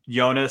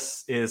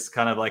Jonas is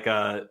kind of like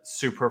a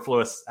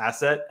superfluous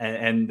asset,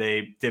 and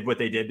they did what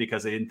they did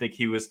because they didn't think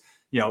he was,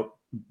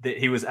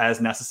 he was as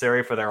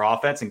necessary for their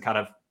offense, and kind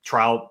of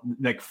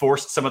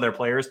forced some of their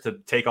players to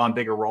take on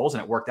bigger roles,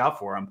 and it worked out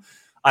for them.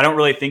 I don't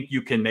really think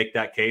you can make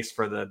that case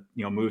for the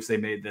moves they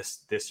made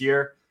this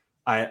year.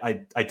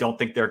 I don't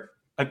think they're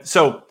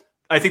so.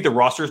 I think the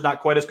roster is not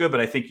quite as good, but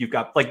I think you've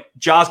got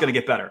Ja's going to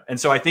get better. And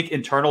so I think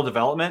internal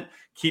development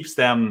keeps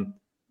them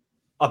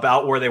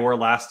about where they were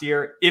last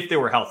year if they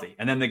were healthy.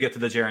 And then they get to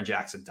the Jaren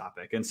Jackson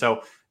topic. And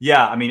so,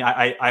 yeah, I mean,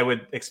 I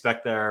would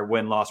expect their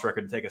win-loss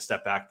record to take a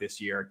step back this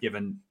year,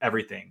 given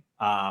everything.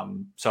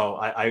 So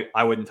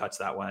I wouldn't touch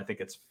that one. I think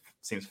it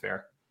seems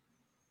fair.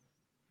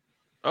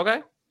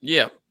 Okay.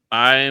 Yeah,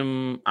 I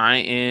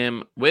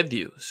am with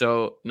you.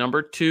 So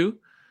number 2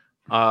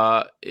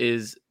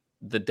 is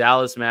the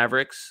Dallas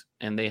Mavericks,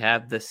 and they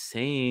have the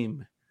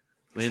same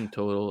win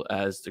total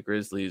as the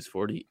Grizzlies,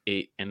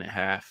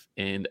 48.5.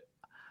 And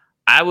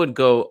I would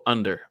go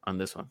under on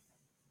this one.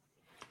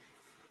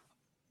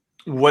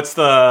 What's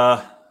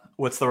the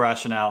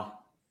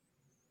rationale?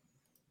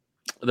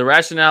 The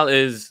rationale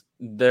is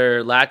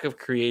their lack of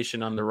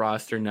creation on the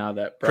roster now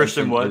that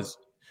Christian Wood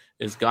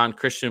is gone.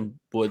 Christian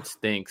Wood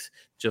stinks.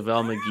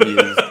 JaVale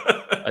McGee is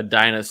a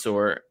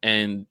dinosaur,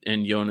 and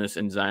Jonas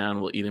and Zion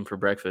will eat him for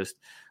breakfast.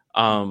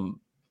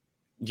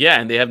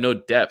 Yeah, and they have no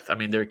depth. I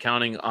mean, they're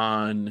counting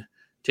on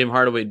Tim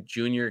Hardaway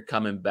Jr.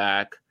 coming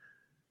back.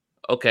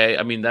 Okay,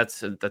 I mean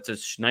that's a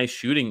nice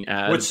shooting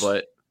ad,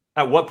 but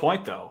at what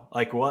point though?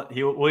 Like, what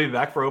will he be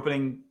back for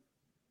opening?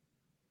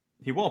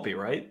 He won't be,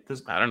 right?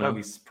 I don't know.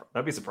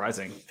 That'd be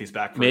surprising if he's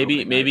back.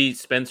 Maybe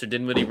Spencer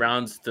Dinwiddie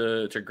rounds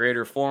to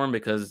greater form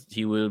because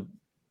he would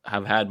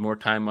have had more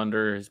time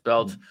under his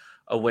belt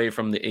away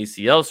from the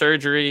ACL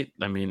surgery.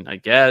 I mean, I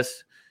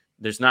guess.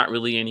 There's not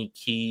really any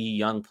key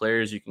young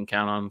players you can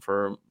count on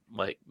for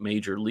like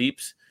major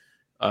leaps.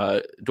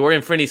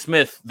 Dorian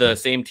Finney-Smith, the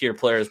same tier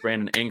player as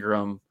Brandon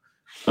Ingram,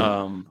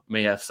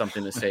 may have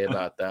something to say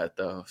about that,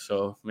 though.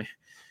 So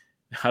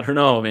I don't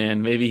know,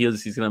 man. Maybe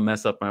he's going to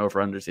mess up my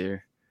over-unders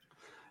here.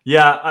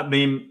 Yeah, I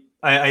mean,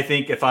 I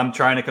think if I'm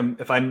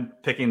if I'm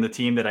picking the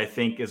team that I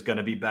think is going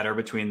to be better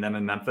between them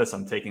and Memphis,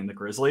 I'm taking the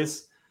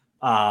Grizzlies.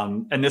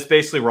 And this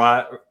basically,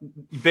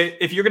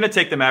 if you're going to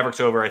take the Mavericks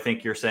over, I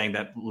think you're saying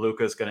that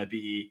Luka's going to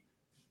be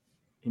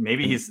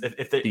maybe he's an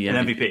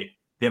MVP,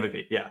 the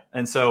MVP, yeah.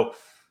 And so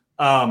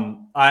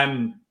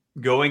I'm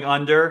going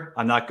under.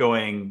 I'm not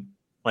going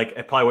like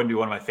it probably wouldn't be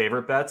one of my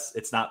favorite bets.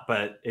 It's not,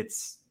 but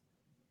it's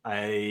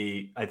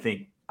I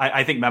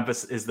think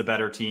Memphis is the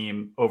better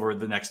team over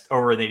an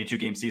 82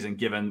 game season,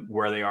 given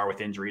where they are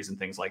with injuries and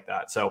things like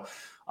that. So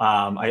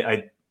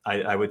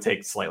I would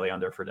take slightly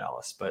under for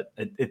Dallas, but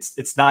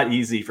it's not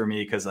easy for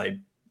me because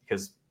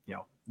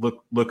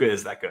Luka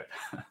is that good.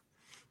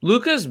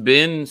 Luka's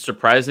been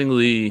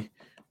surprisingly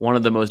one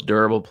of the most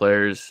durable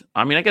players.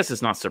 I mean, I guess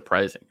it's not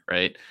surprising,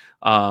 right?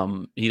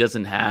 He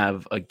doesn't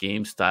have a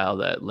game style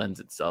that lends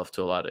itself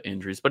to a lot of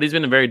injuries, but he's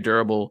been a very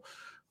durable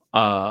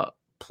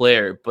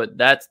player. But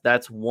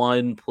that's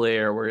one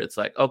player where it's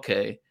like,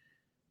 okay,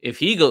 if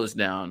he goes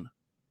down,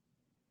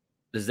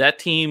 does that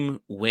team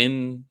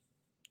win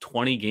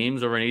 20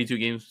 games over an 82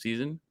 game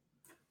season?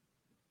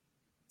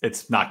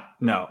 It's not.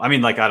 No, I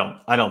mean, like I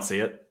don't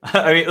see it.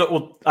 I mean,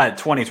 well,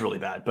 20 is really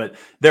bad, but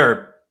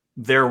they're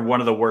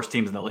one of the worst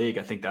teams in the league.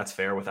 I think that's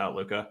fair without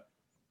Luka.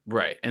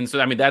 Right. And so,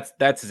 I mean, that's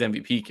his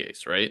MVP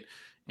case, right?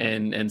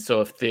 And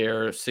so if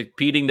they're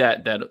beating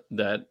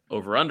that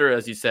over under,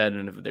 as you said,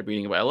 and if they're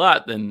beating it by a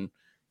lot, then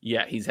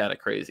yeah, he's had a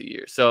crazy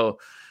year. So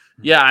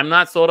yeah, I'm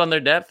not sold on their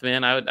depth,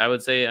 man. I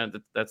would say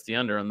that's the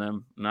under on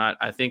them.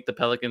 I think the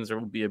Pelicans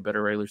will be a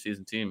better regular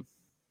season team.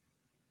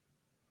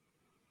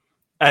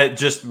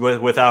 Just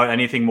without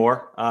anything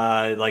more,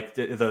 like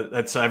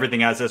that's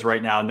everything as is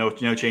right now. No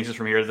changes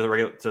from here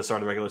to the start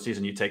of the regular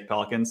season. You take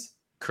Pelicans,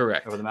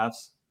 correct, over the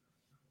Mavs.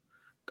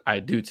 I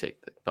do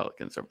take the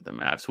Pelicans over the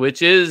Mavs,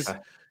 which is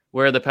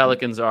where the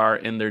Pelicans are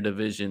in their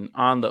division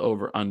on the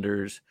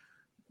over-unders,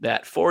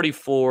 that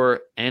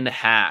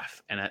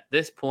 44.5. And at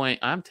this point,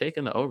 I'm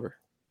taking the over.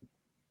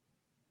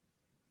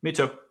 Me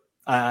too.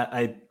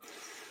 I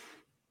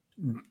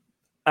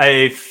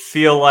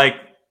feel like,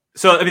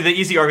 so, I mean, the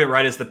easy argument,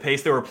 right, is the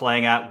pace they were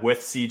playing at with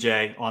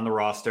CJ on the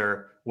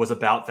roster was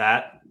about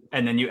that.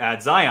 And then you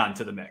add Zion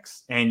to the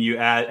mix, and you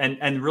add,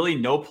 and really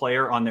no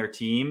player on their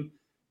team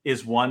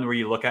is one where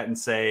you look at and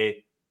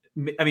say,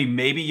 I mean,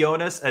 maybe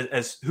Jonas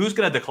as who's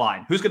going to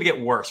decline, who's going to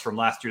get worse from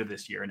last year to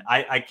this year. And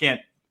I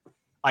can't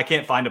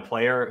find a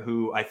player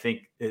who I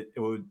think it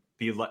would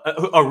be like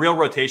a real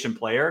rotation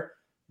player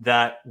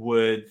that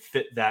would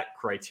fit that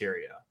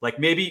criteria. Like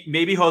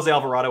maybe Jose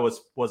Alvarado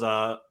was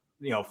a,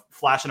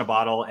 flash in a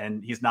bottle,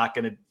 and he's not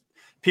going to,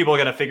 people are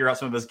going to figure out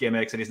some of his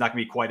gimmicks, and he's not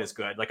going to be quite as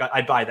good. Like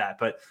I buy that,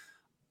 but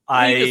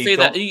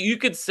you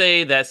could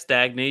say that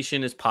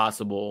stagnation is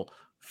possible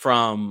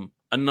from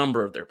a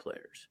number of their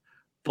players,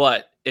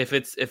 but if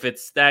it's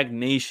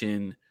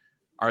stagnation,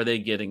 are they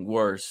getting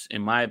worse?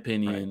 In my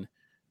opinion, right,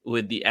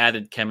 with the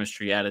added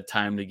chemistry, added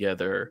time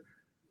together,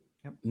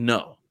 yep.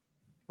 No.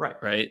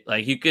 Right.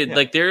 Like you could,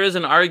 like there is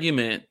an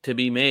argument to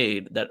be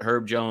made that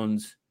Herb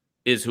Jones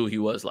is who he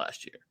was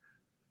last year.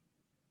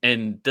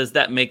 And does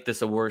that make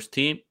this a worse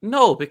team?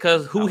 No,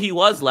 because who he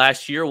was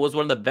last year was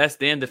one of the best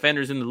damn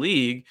defenders in the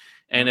league.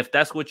 And if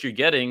that's what you're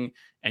getting,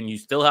 and you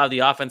still have the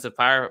offensive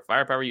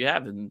firepower you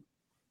have, then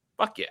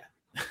fuck yeah.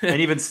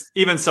 And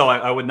even so,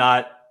 I would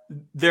not.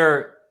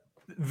 There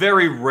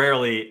very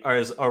rarely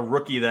is a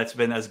rookie that's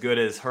been as good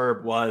as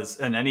Herb was,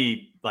 and on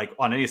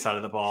any side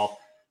of the ball,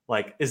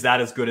 like is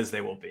that as good as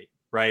they will be,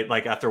 right?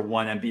 Like after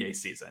one NBA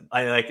season,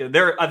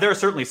 there are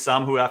certainly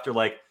some who after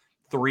like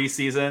 3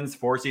 seasons,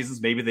 4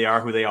 seasons, maybe they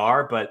are who they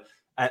are, but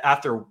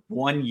after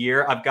 1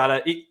 year,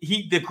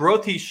 the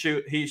growth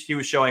he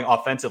was showing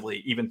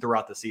offensively even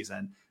throughout the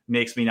season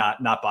makes me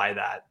not buy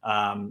that.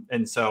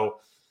 So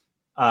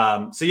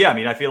yeah, I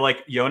mean, I feel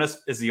like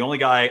Jonas is the only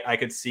guy I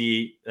could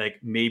see like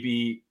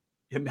maybe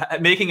him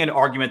making an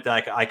argument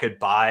that I could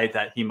buy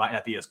that he might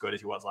not be as good as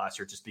he was last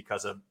year just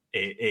because of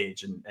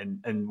age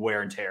and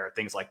wear and tear,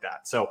 things like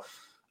that. So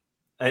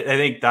I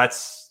think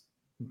that's.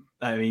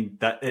 I mean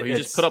that he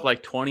just put up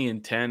like 20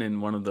 and 10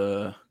 in one of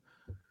the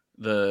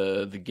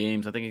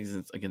games. I think he's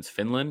against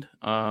Finland.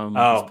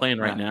 He's playing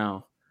right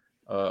now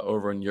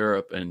over in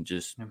Europe and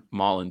just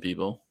mauling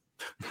people.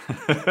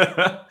 He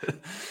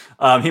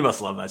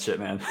must love that shit,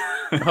 man.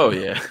 Oh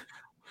yeah.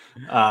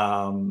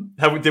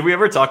 Did we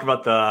ever talk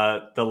about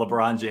the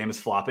LeBron James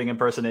flopping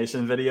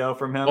impersonation video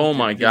from him? Oh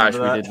my gosh,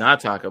 we did not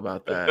talk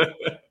about that.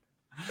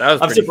 That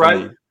was I'm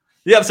surprised. Funny.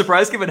 Yeah, I'm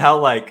surprised given how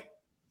like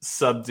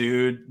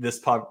subdued this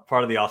part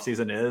of the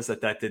offseason is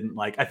that didn't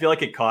like. I feel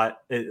like it caught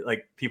it,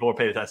 like people were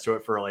paying attention to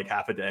it for like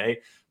half a day,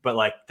 but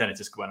like then it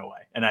just went away.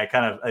 And I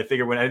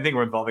figured when anything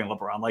we're involving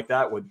LeBron like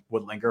that would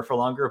linger for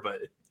longer, but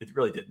it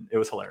really didn't. It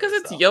was hilarious because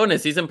it's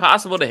Jonas. He's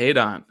impossible to hate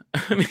on.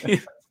 I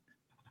mean,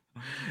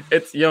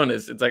 it's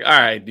Jonas. It's like, all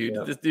right,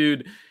 dude, This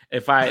dude.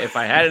 if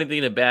I had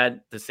anything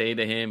bad to say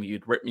to him,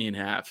 he'd rip me in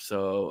half.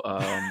 So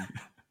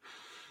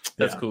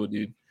that's cool,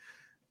 dude.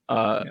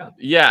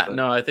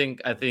 No, I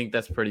think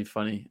that's pretty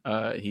funny.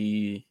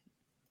 He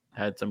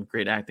had some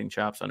great acting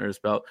chops under his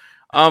belt.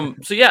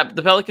 So yeah,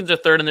 the Pelicans are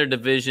third in their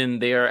division.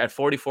 They are at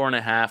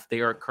 44.5. They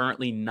are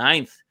currently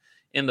ninth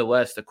in the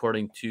West,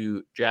 according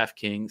to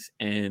DraftKings.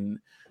 And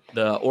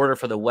the order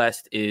for the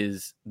West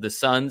is the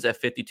Suns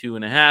at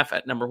 52.5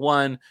 at number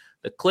 1,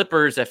 the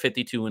Clippers at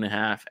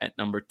 52.5 at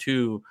number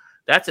 2.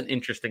 That's an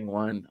interesting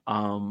one.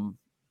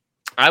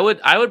 I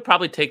would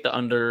probably take the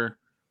under.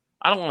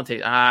 I don't want to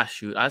take I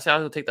say I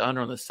would take the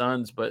under on the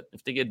Suns, but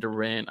if they get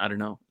Durant, I don't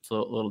know. It's a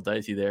little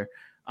dicey there.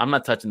 I'm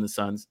not touching the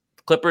Suns.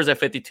 Clippers at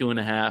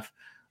 52.5.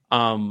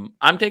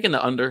 I'm taking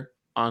the under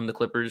on the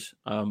Clippers.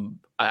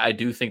 I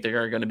do think they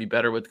are going to be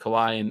better with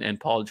Kawhi and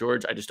Paul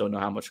George. I just don't know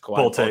how much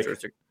Kawhi and Paul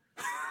George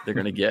they're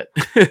going to get.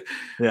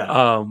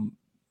 Yeah.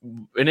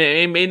 And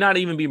it may not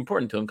even be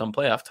important to them come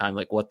playoff time,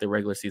 like what the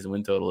regular season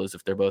win total is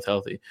if they're both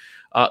healthy.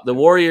 The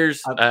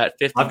Warriors at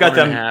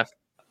 51.5.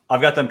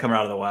 I've got them coming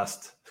out of the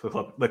West.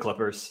 The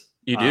Clippers.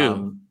 You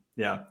do?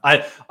 Yeah.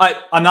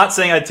 I'm not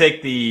saying I'd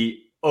take the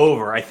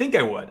over. I think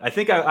I would. I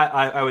think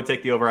I would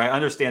take the over. I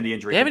understand the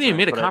injury. They haven't even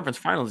made a conference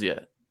finals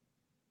yet.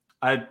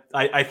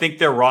 I think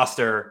their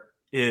roster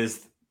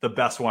is the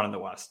best one in the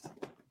West.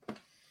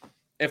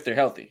 If they're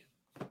healthy.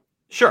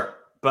 Sure.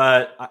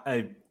 But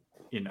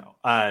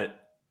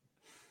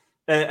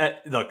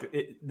look,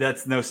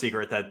 that's no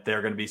secret that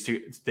they're going to be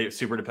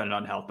super dependent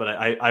on health. But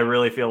I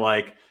really feel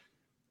like,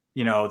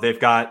 they've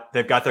got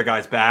their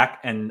guys back,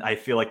 and I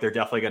feel like they're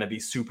definitely going to be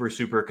super,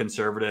 super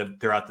conservative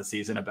throughout the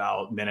season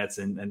about minutes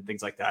and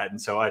things like that.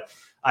 And so I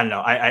don't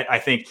know. I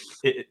think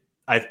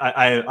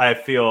I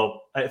feel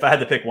if I had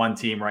to pick one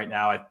team right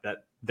now,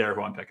 that they're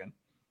who I'm picking.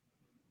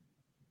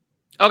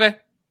 Okay.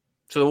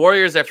 So the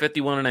Warriors at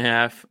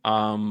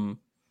 51.5.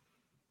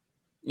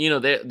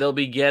 They'll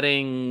be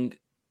getting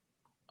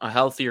a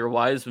healthier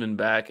Wiseman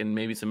back and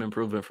maybe some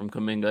improvement from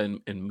Kuminga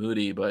and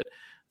Moody, but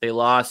they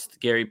lost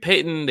Gary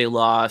Payton. They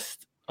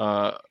lost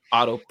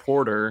Otto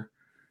Porter.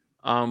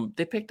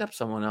 They picked up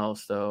someone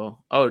else, though.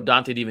 Oh,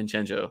 Dante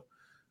DiVincenzo.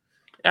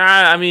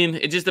 I mean,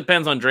 it just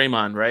depends on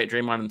Draymond, right?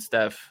 Draymond and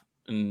Steph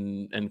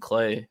and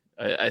Clay.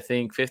 I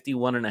think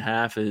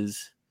 51.5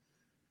 is...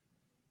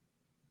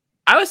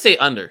 I would say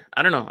under.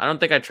 I don't know. I don't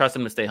think I trust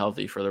them to stay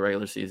healthy for the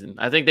regular season.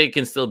 I think they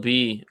can still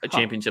be a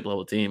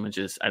championship-level team. I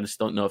just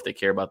don't know if they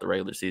care about the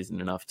regular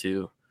season enough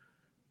to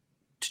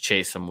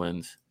chase some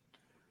wins.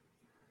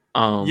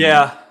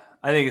 Yeah,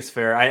 I think it's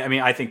fair. I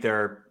mean, I think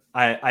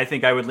I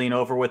think I would lean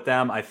over with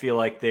them. I feel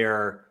like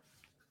they're.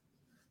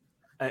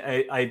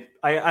 I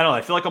don't know.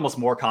 I feel like almost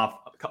more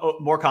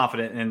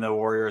confident in the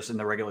Warriors in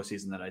the regular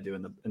season than I do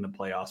in the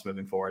playoffs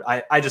moving forward.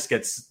 I just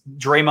get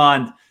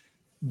Draymond,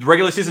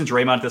 regular season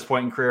Draymond at this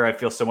point in career. I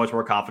feel so much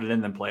more confident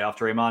in than playoff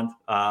Draymond.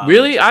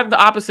 Really, I'm the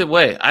opposite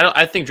way.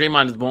 I think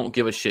Draymond won't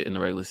give a shit in the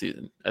regular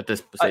season at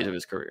this stage of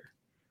his career.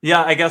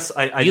 Yeah, I guess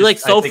he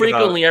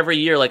frequently every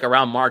year, like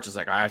around March, is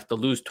like, I have to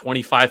lose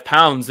 25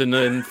 pounds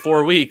in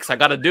 4 weeks. I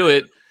got to do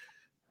it.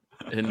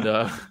 And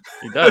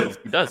he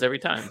does every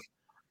time.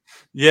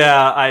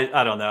 Yeah.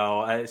 I don't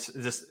know.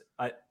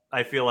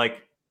 I feel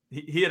like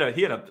he had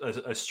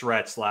a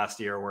stretch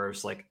last year where it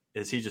was like,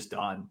 is he just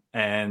done?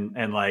 And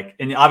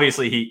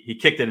obviously he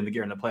kicked it into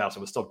gear in the playoffs. It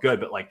was still good,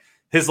 but like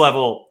the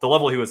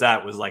level he was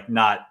at was like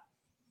not,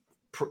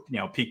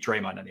 peak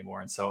Draymond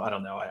anymore. And so I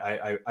don't know.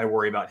 I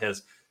worry about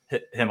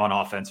him on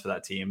offense for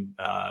that team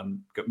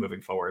moving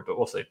forward, but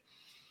we'll see.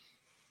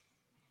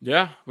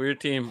 Yeah, weird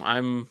team. I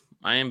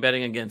am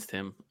betting against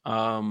him.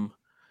 The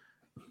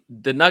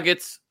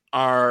Nuggets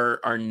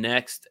are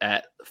next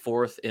at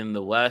 4th in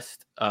the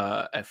West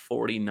at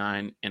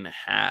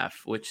 49.5,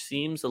 which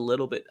seems a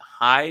little bit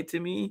high to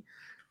me,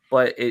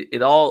 but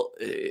it all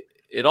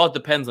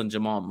depends on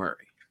Jamal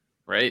Murray,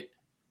 right?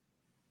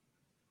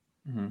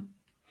 Mm-hmm.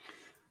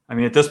 I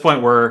mean, at this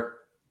point,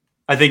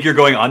 I think you're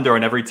going under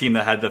on every team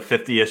that had the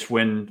 50-ish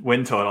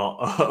win total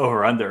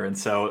over under, and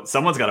so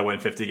someone's got to win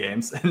 50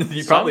 games. And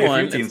probably a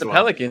few teams. It's the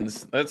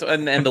Pelicans.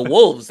 And the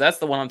Wolves. That's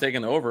the one I'm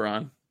taking the over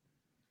on.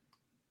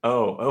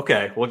 Oh,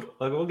 okay.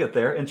 We'll get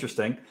there.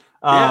 Interesting.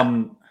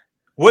 Yeah.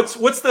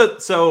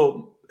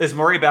 So is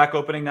Murray back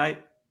opening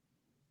night?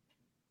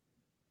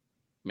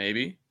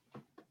 Maybe.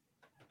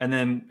 And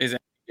then is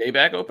MPJ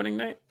back opening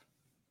night?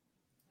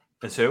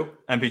 Is who?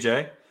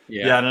 MPJ?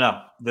 Yeah, I don't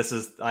know. This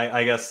is,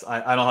 I guess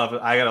I don't have,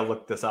 I got to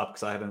look this up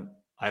because I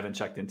haven't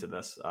checked into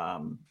this.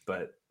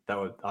 But that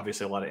would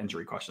obviously a lot of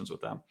injury questions with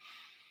them.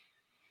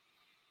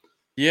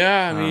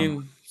 Yeah. I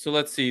mean, so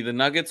let's see. The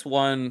Nuggets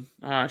won.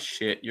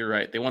 Shit. You're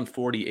right. They won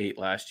 48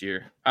 last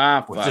year.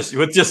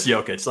 With just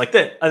Jokic. Like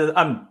that. I don't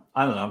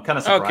know. I'm kind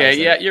of surprised.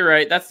 Okay. Yeah, you're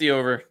right. That's the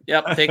over.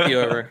 Yep. Take the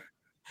over.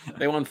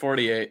 They won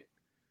 48.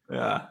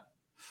 Yeah.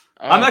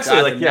 I'm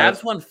actually the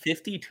Mavs won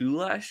 52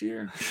 last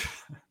year.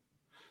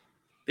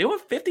 They won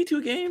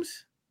 52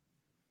 games.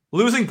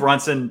 Losing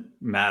Brunson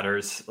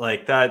matters.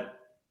 Like that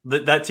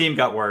team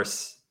got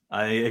worse.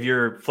 If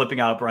you're flipping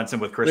out Brunson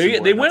with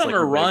Christian They Wood, went that's on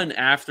like a run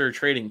after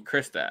trading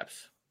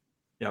Kristaps.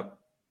 Yep.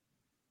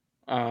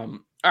 All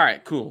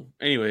right, cool.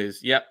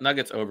 Anyways, yep,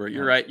 Nuggets over.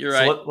 You're right. You're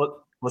So right.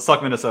 let's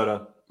talk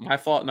Minnesota. My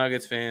fault,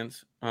 Nuggets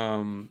fans.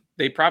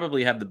 They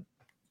probably have the.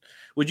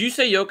 Would you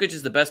say Jokic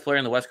is the best player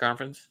in the West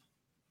Conference?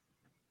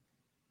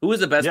 Who is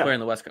the best player in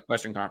the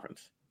Western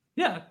Conference?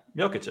 Yeah,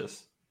 Jokic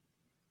is.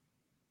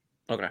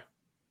 Okay.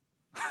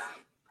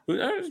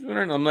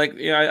 I'm like,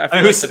 yeah.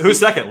 I mean, who's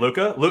second?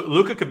 Luka.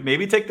 Luka could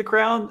maybe take the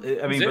crown.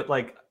 I mean, but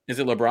like, is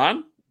it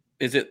LeBron?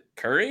 Is it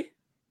Curry?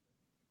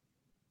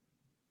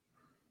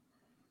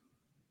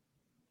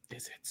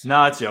 Is it?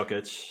 No, it's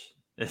Jokic.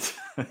 It's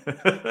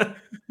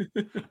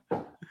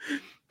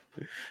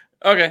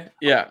okay.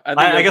 Yeah,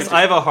 I guess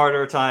I have a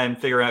harder time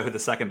figuring out who the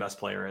second best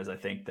player is. I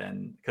think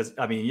then because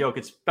I mean,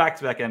 Jokic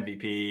back-to-back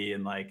MVP,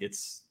 and like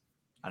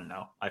I don't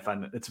know. I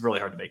find that it's really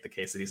hard to make the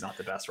case that he's not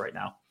the best right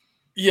now.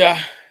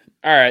 Yeah.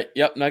 All right.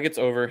 Yep. Nuggets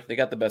over. They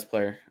got the best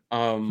player.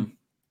 After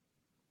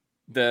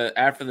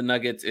the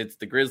Nuggets, it's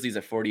the Grizzlies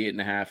at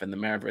 48.5 and the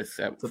Mavericks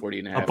at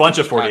 48.5. A bunch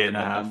of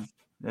 48.5.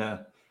 Yeah.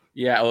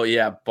 Yeah. Oh,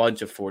 yeah. A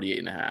bunch of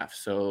 48.5.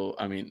 So,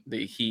 I mean,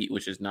 the Heat,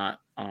 which is not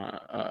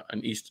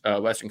an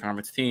Western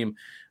Conference team,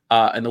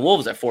 and the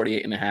Wolves at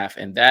 48.5,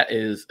 and that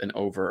is an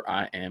over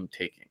I am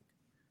taking.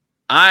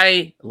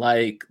 I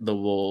like the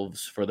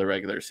Wolves for the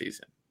regular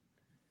season.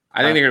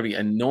 I think they're going to be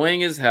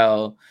annoying as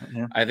hell.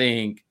 Yeah. I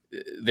think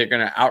they're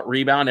going to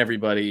out-rebound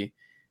everybody,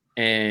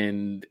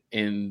 and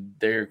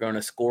they're going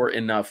to score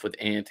enough with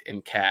Ant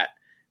and Cat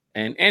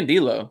and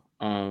D'Lo.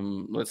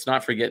 Let's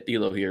not forget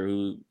D'Lo here,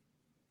 who,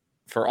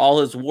 for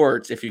all his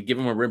warts, if you give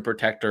him a rim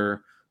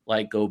protector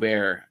like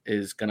Gobert,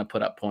 is going to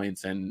put up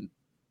points and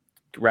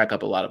rack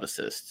up a lot of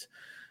assists.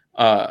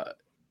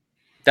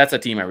 That's a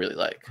team I really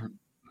like.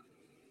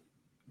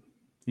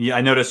 Yeah,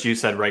 I noticed you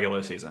said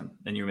regular season,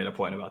 and you made a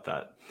point about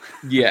that.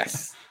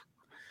 Yes.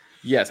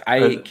 Yes,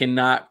 I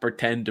cannot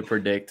pretend to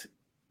predict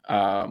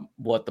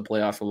what the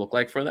playoffs will look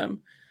like for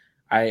them.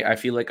 I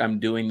feel like I'm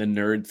doing the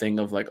nerd thing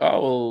of like,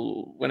 oh,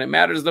 well, when it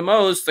matters the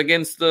most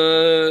against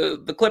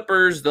the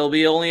Clippers, they'll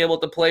be only able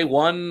to play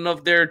one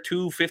of their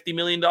two $50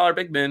 million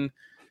big men.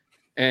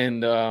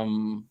 And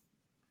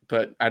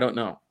but I don't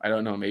know.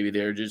 Maybe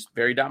they're just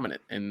very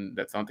dominant, and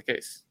that's not the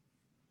case.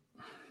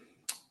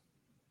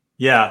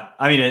 Yeah,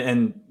 I mean,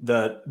 and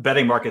the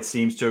betting market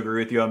seems to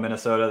agree with you on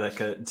Minnesota. That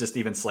could just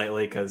even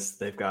slightly because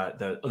they've got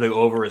the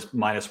over is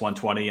minus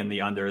 120 and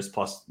the under is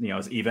plus,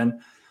 is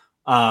even.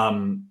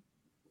 I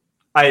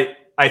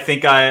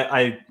think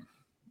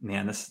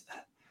man, this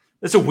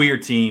is a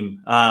weird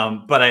team.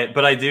 But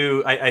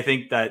I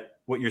think that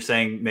what you're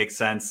saying makes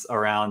sense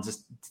around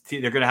just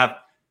they're gonna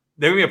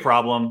be a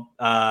problem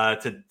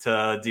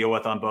to deal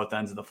with on both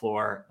ends of the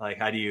floor. Like,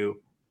 how do you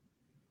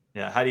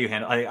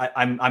handle?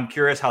 I'm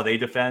curious how they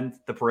defend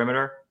the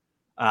perimeter,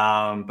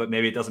 but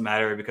maybe it doesn't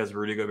matter because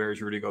Rudy Gobert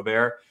is Rudy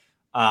Gobert.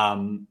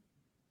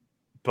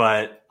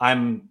 But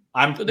I'm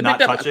so they not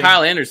picked up touching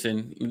Kyle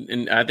Anderson,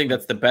 and I think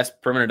that's the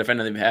best perimeter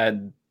defender they've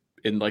had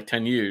in like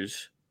 10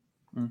 years.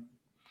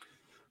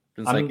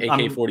 It's like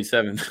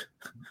AK-47.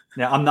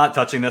 Yeah, I'm not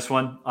touching this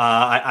one.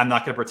 I'm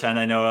not going to pretend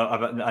I know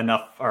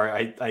enough, or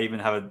I even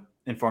have an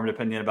informed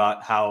opinion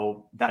about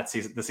how the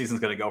season's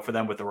going to go for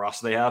them with the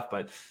roster they have.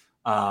 But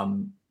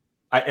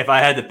if I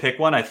had to pick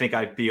one, I think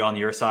I'd be on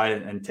your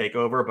side and take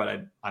over.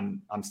 But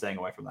I'm staying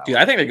away from that. Dude,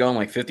 I think they're going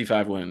like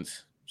 55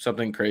 wins,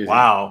 something crazy.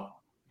 Wow,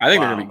 I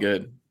think they're going to be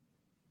good.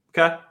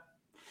 Okay,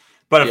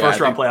 but a first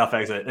round playoff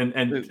exit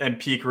and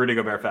peak Rudy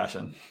Gobert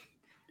fashion.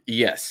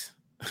 Yes.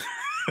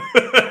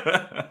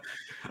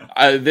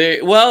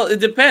 It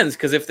depends,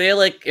 because if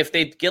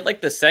they get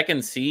like the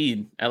second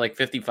seed at like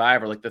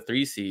 55 or like the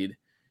 3 seed,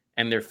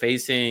 and they're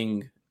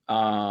facing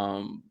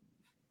one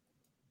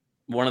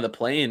of the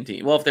play-in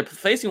teams. Well, if they're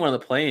facing one of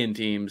the play-in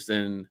teams,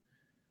 then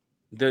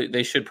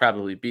they should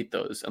probably beat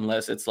those,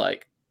 unless it's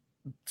like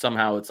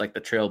somehow it's like the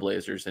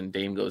Trailblazers and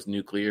Dame goes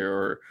nuclear.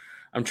 Or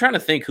I'm trying to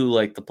think who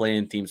like the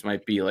play-in teams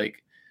might be.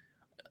 Like,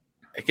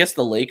 I guess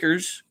the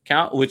Lakers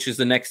count, which is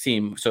the next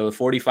team. So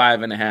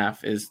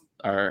 45.5 is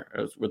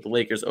with the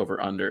Lakers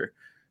over under.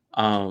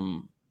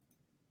 And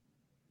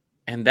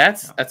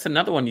that's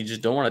another one you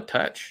just don't want to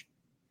touch.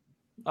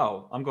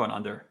 Oh, I'm going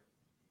under.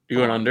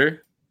 You're going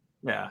under?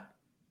 Yeah.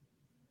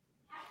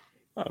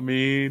 I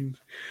mean,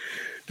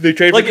 do they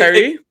trade for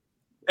Kyrie?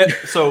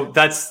 So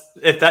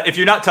if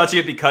you're not touching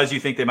it because you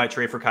think they might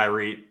trade for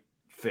Kyrie,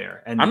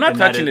 fair. And I'm not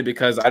touching it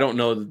because I don't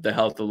know the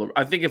health of LeBron.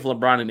 I think if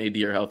LeBron and AD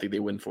are healthy, they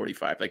win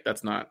 45. Like,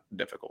 that's not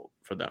difficult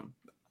for them.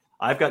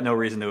 I've got no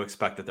reason to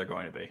expect that they're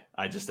going to be.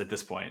 I just, at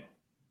this point,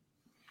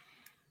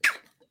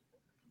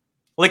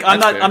 like,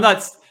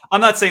 I'm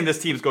not saying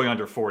this team's going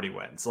under 40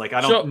 wins. Like,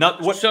 I don't.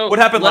 What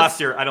happened last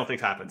year, I don't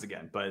think happens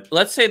again. But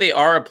let's say they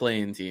are a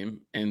play-in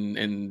team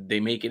and they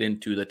make it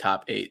into the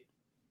top 8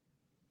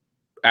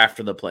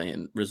 after the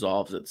play-in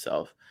resolves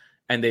itself,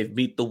 and they've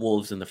beat the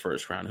Wolves in the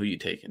first round. Who are you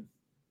taking?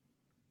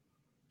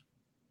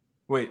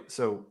 Wait,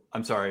 so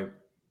I'm sorry.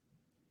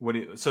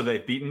 So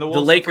they've beaten the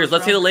Wolves? The Lakers.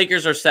 Let's say the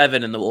Lakers are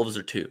 7 and the Wolves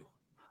are 2.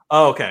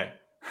 Oh, okay.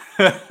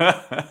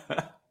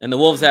 And the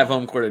Wolves have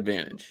home court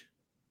advantage.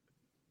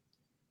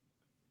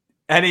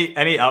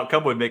 Any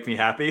outcome would make me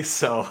happy.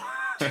 So,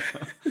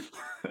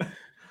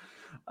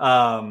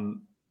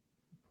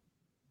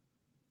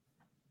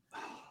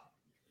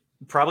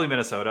 probably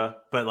Minnesota,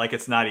 but like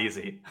it's not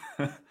easy.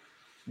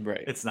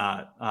 Right. It's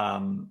not.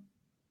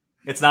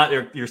 It's not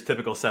your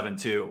typical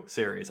 7-2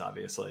 series,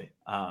 obviously.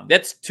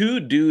 That's two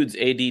dudes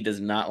AD does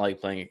not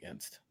like playing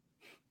against.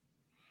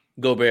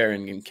 Gobert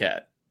and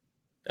Cat.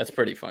 That's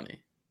pretty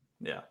funny.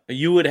 Yeah.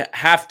 You would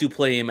have to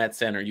play him at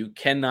center. You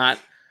cannot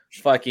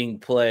fucking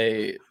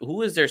play.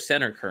 Who is their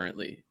center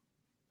currently?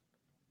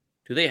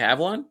 Do they have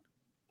one?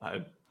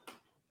 I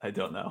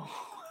don't know.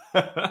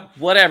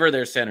 Whatever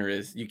their center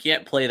is, you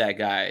can't play that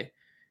guy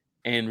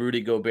and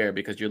Rudy Gobert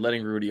because you're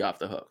letting Rudy off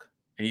the hook.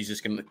 And he's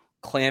just going to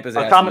clamp his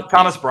ass.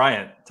 Thomas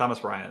Bryant. Thomas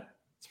Bryant.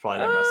 It's probably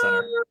their best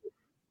center.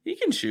 He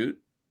can shoot.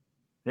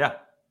 Yeah.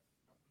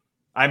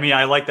 I mean,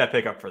 I like that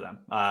pickup for them.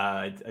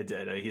 I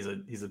did.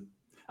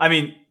 I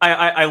mean,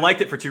 I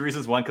liked it for two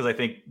reasons. One, because I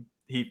think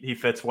he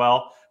fits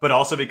well, but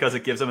also because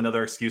it gives him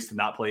another excuse to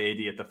not play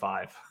AD at the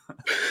 5.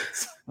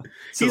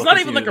 So he's not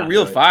even like a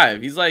real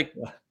 5. He's like,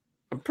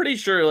 I'm pretty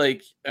sure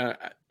like,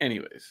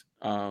 anyways,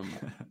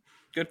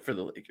 good for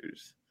the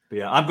Lakers. But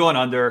yeah, I'm going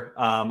under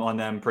on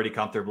them pretty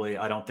comfortably.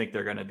 I don't think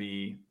they're going to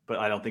be,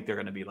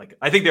 like,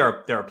 I think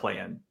they're a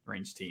play-in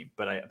range team,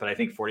 but I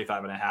think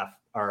 45.5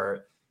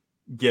 are,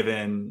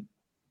 given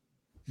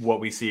what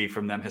we see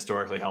from them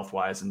historically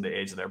health-wise and the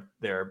age of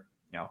their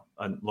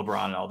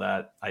LeBron and all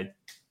that. I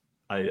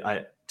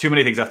too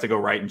many things have to go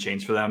right and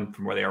change for them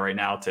from where they are right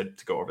now to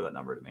go over that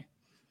number to me.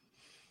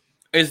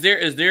 Is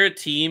there a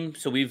team?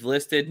 So we've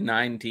listed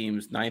 9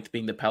 teams, 9th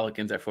being the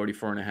Pelicans at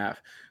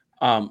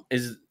 44.5.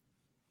 Is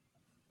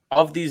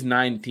of these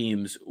 9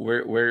 teams,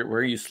 where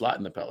are you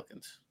slotting the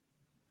Pelicans?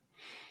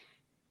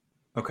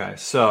 Okay,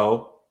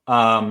 so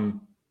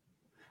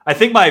I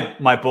think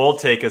my bold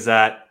take is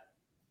that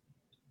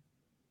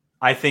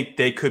I think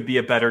they could be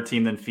a better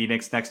team than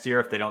Phoenix next year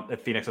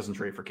if Phoenix doesn't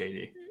trade for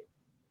KD.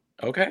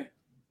 Okay.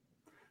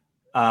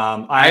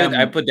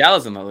 I put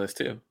Dallas on the list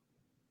too.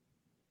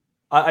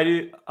 I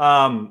do.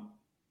 I'm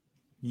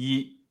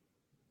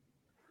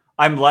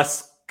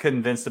less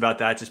convinced about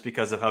that just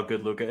because of how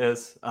good Luka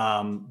is.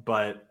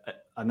 But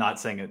I'm not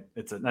saying I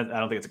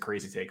don't think it's a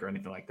crazy take or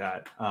anything like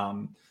that.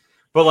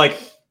 But like,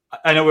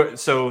 I know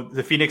so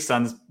the Phoenix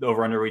Suns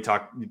over under we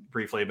talked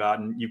briefly about,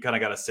 and you kind of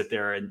got to sit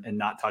there and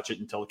not touch it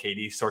until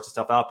KD sorts of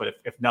stuff out. But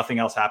if nothing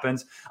else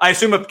happens, I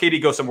assume if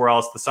KD goes somewhere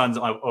else, the Suns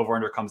over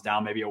under comes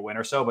down maybe a win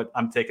or so. But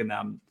I'm taking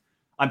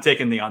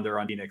the under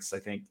on Phoenix. I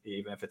think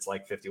even if it's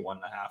like 51.5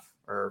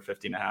 or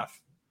 50.5. I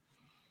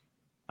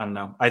don't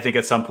know. I think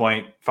at some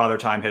point Father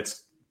Time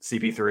hits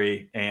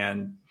CP3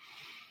 and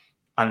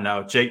I don't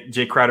know.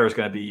 Jay Crowder is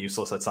going to be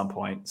useless at some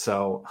point.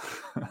 So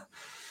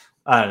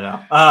I don't know.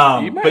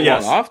 You might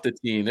want off the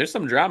team. There's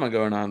some drama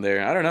going on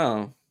there. I don't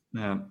know.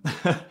 Yeah.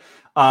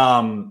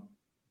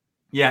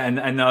 Yeah, and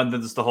then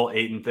there's the whole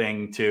Ayton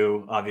thing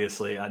too,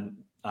 obviously. And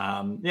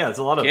yeah, there's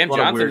a lot of Cam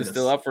Johnson weirdness. is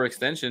still up for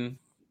extension.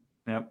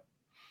 Yep.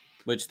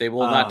 Which they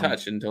will not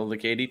touch until the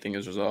KD thing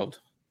is resolved.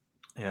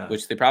 Yeah.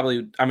 Which they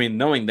probably,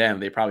 knowing them,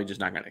 they probably just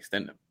not going to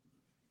extend him.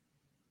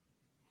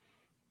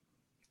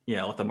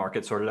 Yeah, let the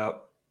market sort it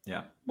out.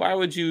 Yeah. Why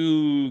would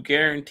you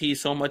guarantee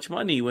so much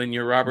money when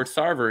you're Robert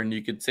Sarver and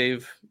you could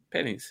save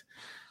pennies?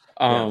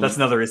 That's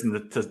another reason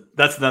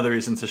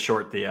to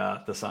short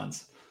the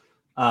Suns.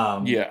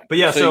 Yeah, but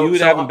yeah, so you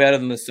would have them better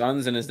than the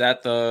Suns, and is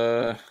that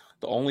the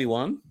only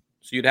one?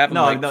 So you'd have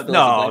them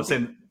no. I'm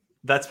saying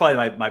that's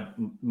probably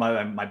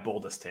my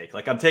boldest take.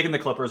 Like I'm taking the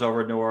Clippers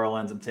over New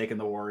Orleans. I'm taking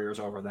the Warriors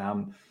over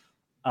them.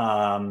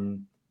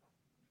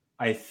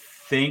 I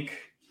think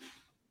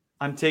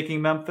I'm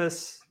taking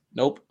Memphis.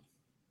 Nope.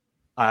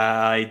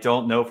 I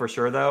don't know for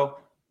sure though.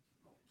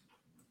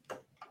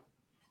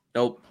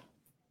 Nope.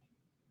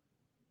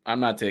 I'm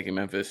not taking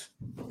Memphis.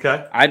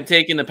 Okay. I'm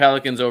taking the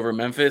Pelicans over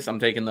Memphis. I'm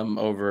taking them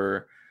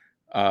over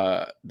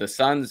the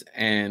Suns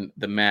and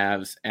the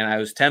Mavs. And I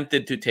was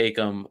tempted to take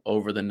them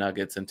over the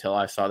Nuggets until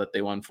I saw that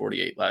they won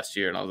 48 last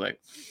year. And I was like,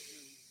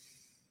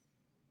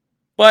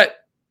 but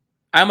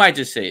I might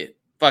just say it.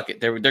 Fuck it.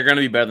 They're going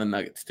to be better than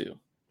Nuggets too.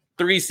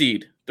 3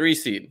 seed.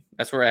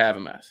 That's where I have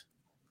them as.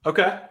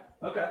 Okay.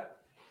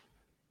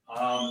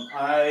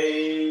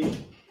 I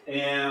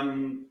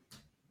am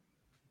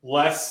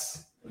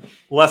less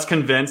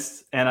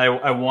convinced, and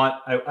I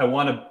want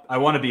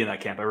to be in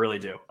that camp. I really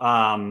do.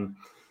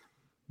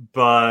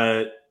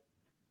 But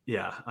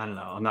yeah, I don't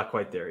know. I'm not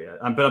quite there yet.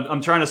 But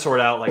I'm trying to sort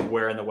out like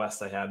where in the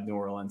West I have New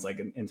Orleans, like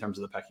in terms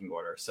of the pecking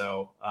order.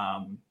 So,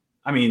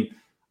 I mean,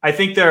 I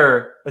think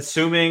they're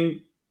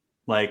assuming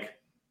like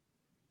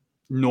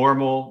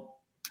normal,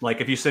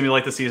 like if you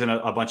simulate the season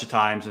a bunch of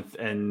times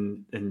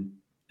and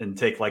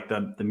take like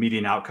the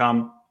median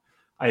outcome,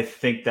 I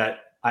think that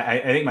I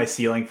think my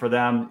ceiling for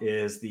them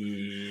is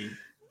the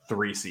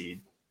 3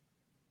 seed.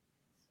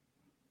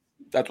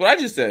 That's what I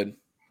just said.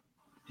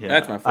 Yeah,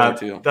 that's my 4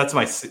 too. That's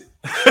my.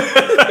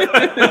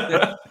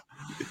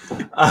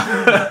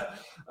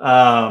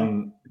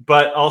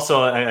 But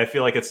also, I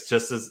feel like it's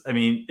just as, I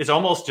mean, it's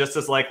almost just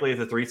as likely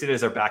the 3 seed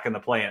is they're back in the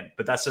play-in.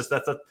 But that's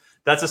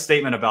a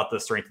statement about the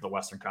strength of the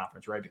Western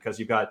Conference, right? Because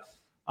you've got,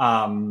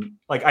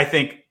 like, I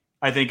think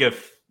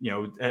if,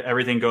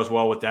 everything goes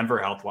well with Denver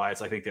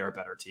health-wise, I think they're a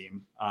better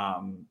team.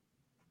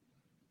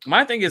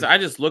 My thing is, I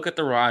just look at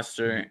the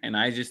roster and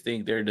I just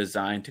think they're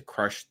designed to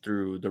crush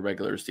through the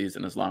regular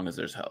season as long as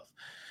there's health.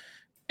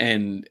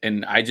 And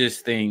I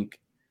just think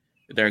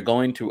they're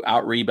going to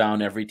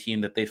out-rebound every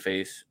team that they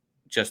face,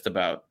 just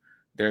about.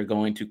 They're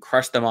going to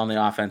crush them on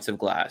the offensive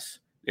glass.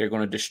 They're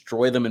going to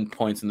destroy them in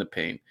points in the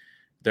paint.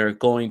 They're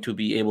going to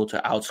be able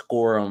to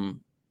outscore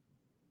them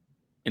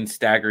in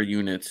stagger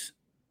units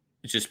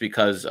just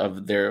because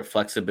of their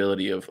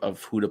flexibility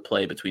of who to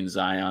play between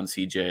Zion,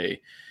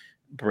 CJ,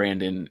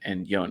 Brandon,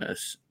 and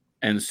Jonas.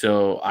 And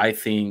so I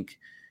think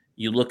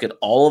you look at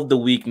all of the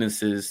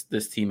weaknesses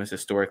this team has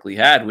historically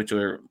had, which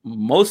are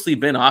mostly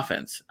been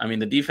offense. I mean,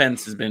 the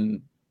defense has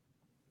been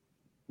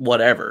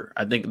whatever.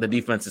 I think the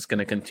defense is going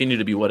to continue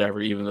to be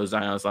whatever, even though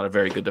Zion is not a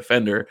very good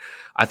defender.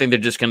 I think they're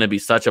just going to be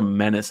such a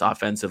menace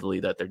offensively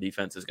that their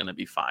defense is going to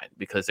be fine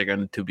because they're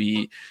going to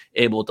be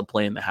able to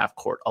play in the half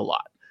court a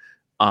lot,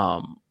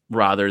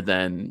 rather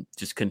than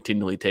just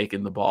continually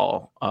taking the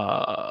ball,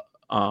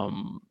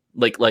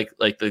 like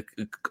the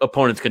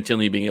opponents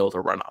continually being able to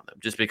run on them,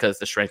 just because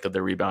the strength of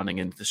their rebounding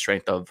and the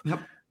strength of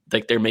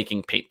like they're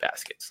making paint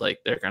baskets, like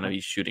they're going to be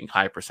shooting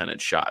high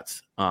percentage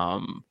shots.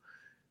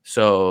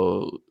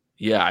 So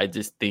yeah, I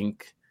just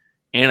think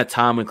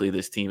anatomically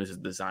this team is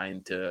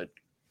designed to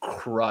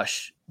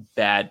crush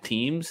bad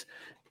teams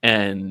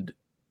and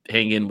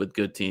hang in with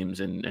good teams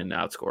and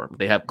outscore them.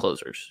 They have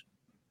closers.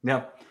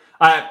 Yeah.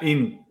 I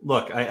mean,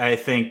 look, I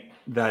think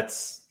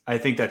that's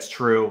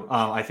true.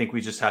 I think we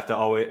just have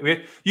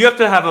to you have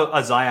to have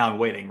a Zion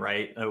waiting,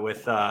 right?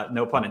 With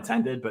no pun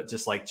intended, but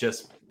just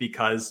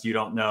because you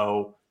don't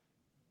know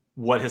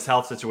what his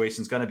health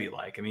situation is going to be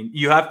like. I mean,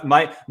 you have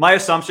my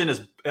assumption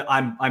is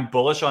I'm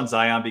bullish on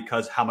Zion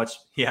because how much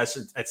he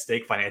has at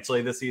stake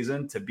financially this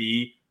season to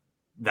be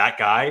that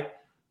guy.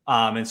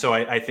 And so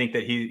I think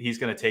that he's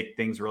going to take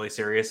things really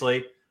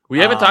seriously. We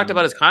haven't talked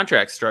about his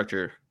contract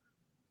structure.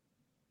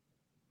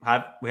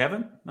 We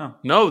haven't?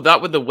 No,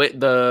 not with the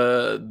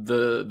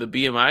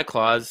BMI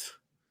clause.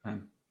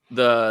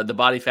 The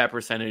body fat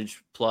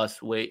percentage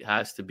plus weight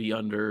has to be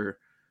under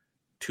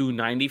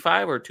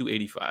 295 or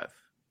 285.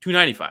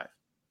 295.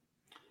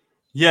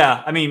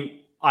 Yeah, I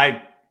mean,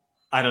 I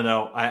don't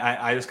know.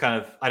 I just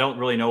kind of I don't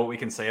really know what we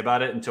can say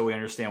about it until we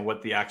understand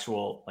what the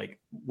actual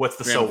what's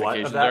the so what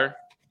of that. Are.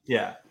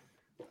 Yeah,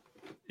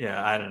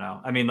 I don't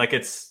know. I mean, I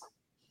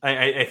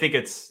think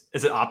is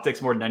it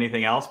optics more than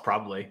anything else?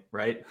 Probably,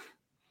 right?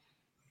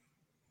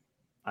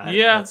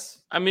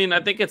 I mean,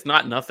 I think it's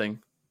not nothing.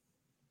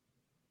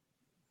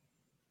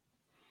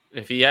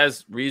 If he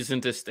has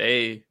reason to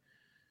stay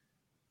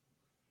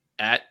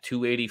at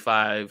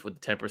 285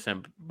 with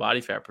 10% body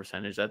fat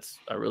percentage, that's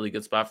a really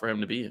good spot for him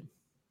to be in.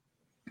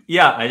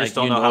 Yeah, I just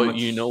don't know how much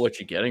you know what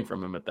you're getting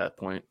from him at that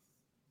point.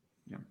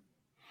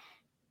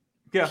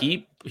 Yeah.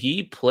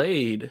 He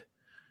played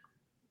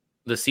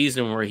the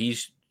season where he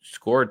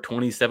scored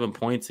 27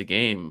 points a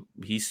game.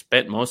 He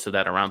spent most of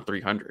that around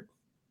 300.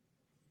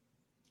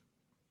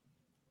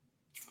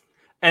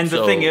 And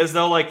the thing is,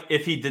 though,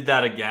 if he did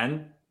that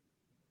again,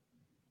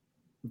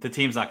 the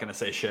team's not going to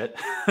say shit.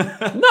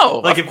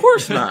 No, of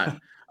course not.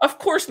 Of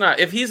course not.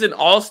 If he's an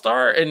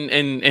all-star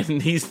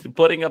and he's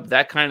putting up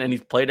that kind and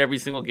he's played every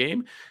single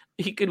game,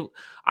 he could.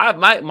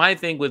 My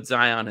thing with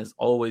Zion has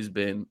always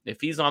been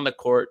if he's on the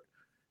court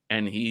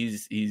and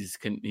he's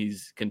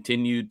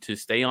continued to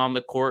stay on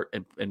the court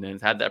and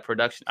has had that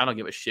production. I don't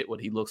give a shit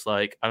what he looks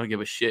like. I don't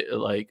give a shit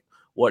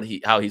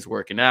how he's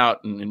working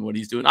out and what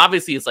he's doing.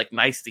 Obviously, it's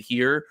nice to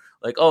hear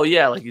oh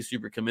yeah, he's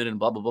super committed and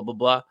blah blah blah blah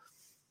blah.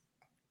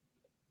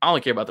 I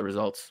only care about the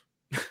results.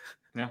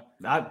 Yeah.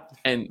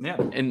 And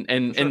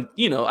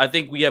I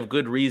think we have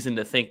good reason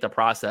to think the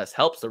process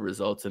helps the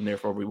results, and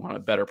therefore we want a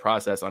better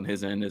process on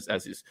his end as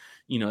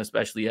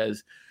especially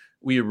as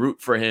we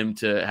root for him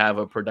to have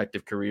a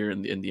productive career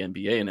in the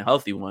NBA and a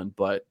healthy one.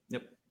 But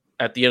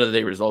at the end of the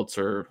day, results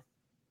are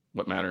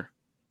what matter.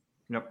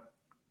 Yep.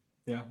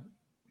 Yeah.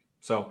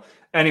 So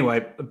anyway,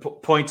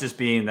 point just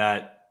being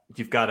that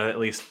you've got to at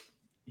least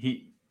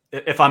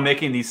if I'm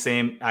making these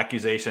same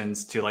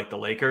accusations to the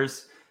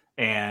Lakers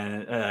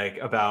and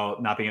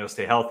about not being able to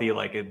stay healthy,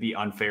 it'd be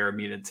unfair of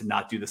me to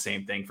not do the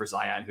same thing for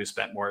Zion, who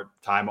spent more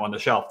time on the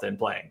shelf than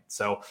playing.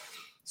 So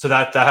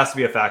that has to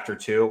be a factor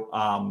too.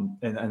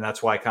 And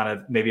that's why kind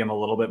of maybe I'm a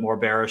little bit more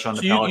bearish on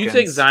the Pelicans. You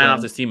take Zion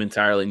off this team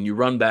entirely and you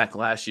run back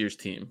last year's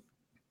team,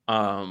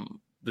 the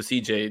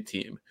CJ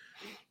team.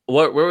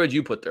 Where would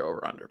you put their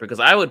over under? Because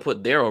I would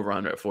put their over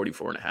under at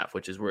 44.5,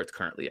 which is where it's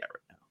currently at right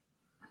now.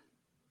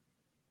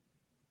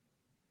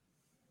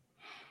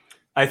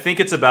 I think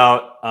it's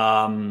about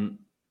a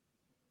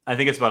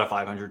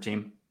 500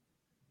 team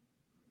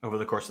over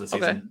the course of the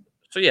season. Okay.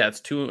 So yeah, it's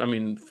two. I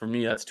mean, for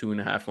me, that's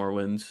 2.5 more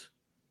wins.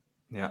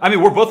 Yeah, I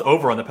mean, we're both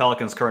over on the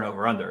Pelicans' current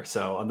over under,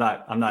 so I'm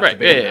not right.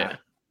 debating that.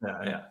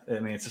 Yeah. I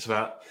mean, it's just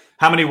about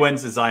how many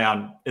wins is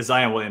Zion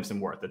Williamson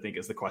worth, I think,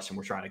 is the question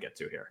we're trying to get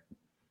to here.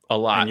 A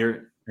lot.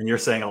 And you're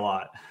saying a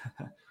lot.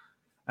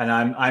 And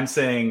I'm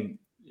saying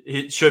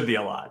it should be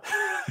a lot.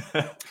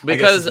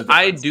 Because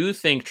I do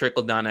think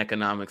trickle-down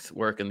economics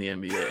work in the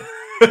NBA.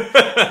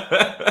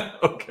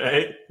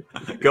 Okay.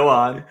 Go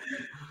on.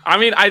 I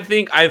mean, I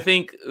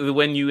think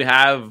when you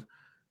have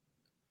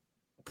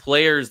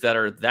players that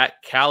are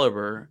that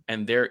caliber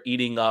and they're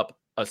eating up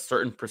a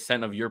certain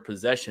percent of your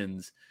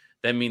possessions,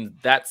 that means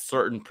that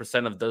certain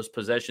percent of those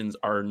possessions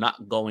are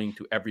not going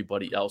to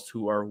everybody else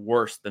who are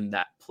worse than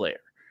that player.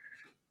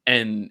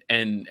 And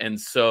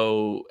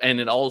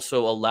it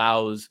also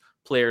allows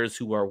players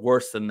who are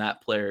worse than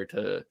that player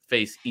to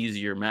face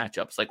easier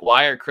matchups. Like,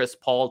 why are Chris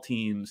Paul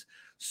teams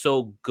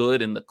so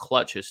good in the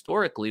clutch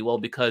historically? Well,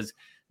 because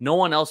no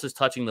one else is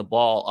touching the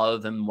ball other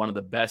than one of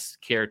the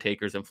best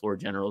caretakers and floor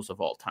generals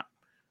of all time.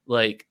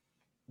 Like,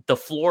 the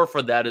floor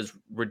for that is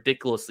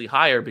ridiculously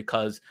higher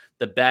because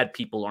the bad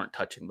people aren't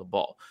touching the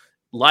ball.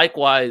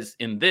 Likewise,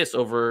 in this,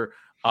 over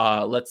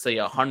let's say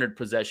 100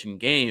 possession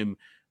game,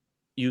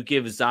 you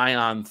give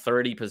Zion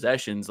 30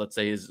 possessions, let's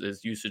say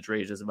his usage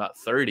rate is about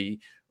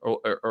 30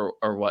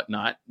 or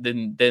whatnot,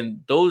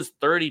 then those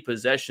 30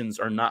 possessions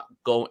are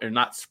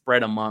not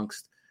spread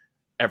amongst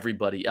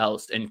everybody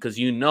else. And because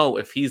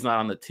if he's not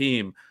on the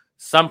team,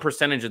 some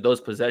percentage of those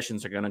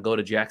possessions are going to go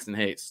to Jackson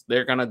Hayes.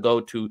 They're going to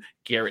go to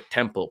Garrett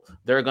Temple.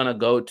 They're going to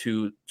go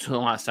to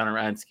Tomas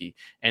Satoransky.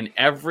 And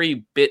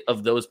every bit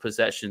of those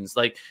possessions,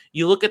 like,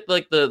 you look at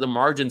like the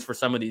margins for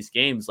some of these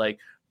games, like,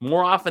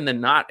 more often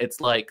than not, it's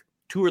like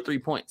 2 or 3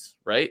 points,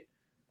 right?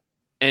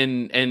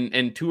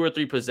 And 2 or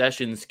 3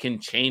 possessions can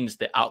change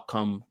the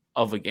outcome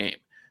of a game.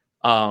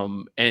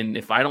 And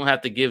if I don't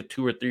have to give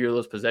 2 or 3 of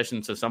those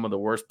possessions to some of the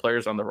worst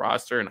players on the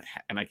roster, and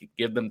I could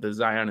give them to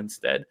Zion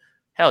instead,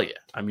 hell yeah.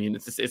 I mean,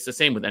 it's the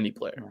same with any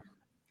player.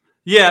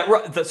 Yeah,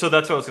 right. So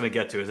that's what I was going to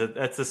get to. Is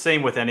it's the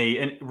same with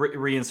any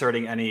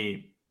reinserting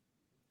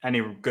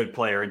any good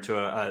player into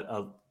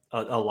a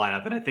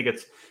lineup, and I think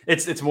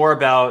it's more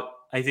about,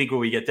 I think when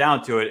we get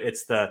down to it,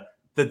 it's the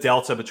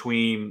delta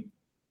between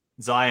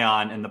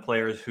Zion and the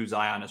players who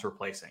Zion is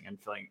replacing and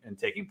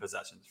taking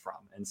possessions from.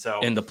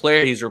 And the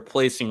player he's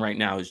replacing right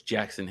now is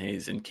Jackson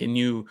Hayes. And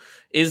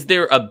is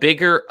there a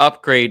bigger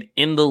upgrade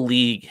in the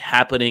league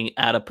happening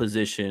at a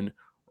position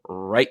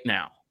right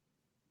now?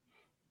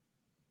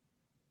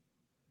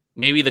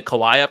 Maybe the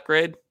Kawhi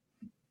upgrade?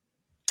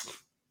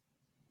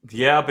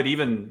 Yeah, but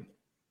even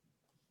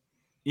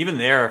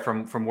there,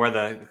 from where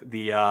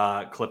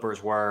the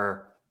Clippers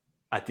were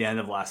at the end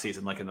of last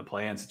season, like in the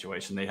play-in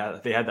situation, they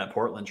had that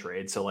Portland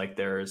trade. So like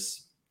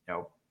there's,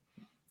 their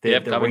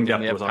wing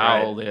depth was all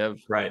right. They have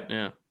right.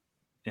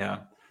 Yeah.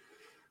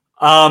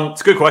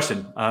 It's a good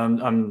question.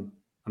 I'm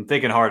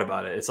thinking hard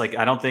about it. It's like,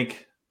 I don't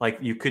think, like,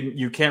 you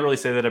can't really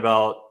say that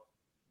about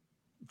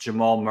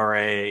Jamal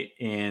Murray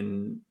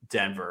in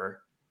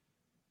Denver.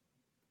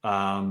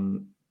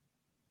 You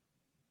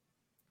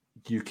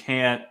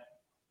can't.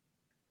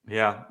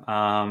 Yeah.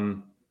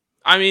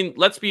 I mean,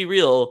 let's be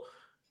real.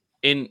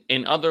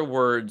 In other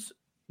words,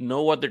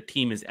 no other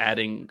team is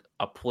adding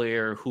a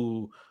player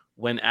who,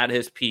 when at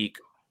his peak,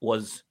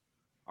 was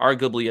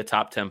arguably a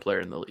top 10 player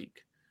in the league.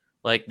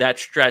 Like, that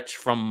stretch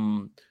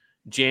from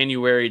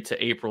January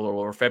to April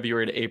or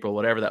February to April,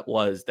 whatever that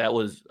was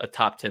a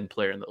top 10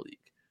 player in the league.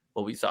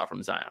 What we saw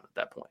from Zion at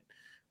that point.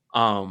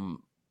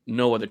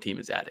 No other team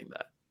is adding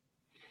that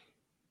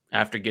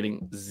after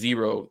getting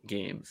 0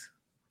 games.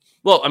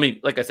 Well, I mean,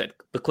 like I said,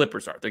 the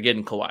Clippers are. They're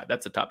getting Kawhi.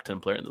 That's a top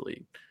 10 player in the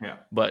league. Yeah.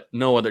 But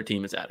no other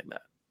team is adding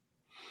that.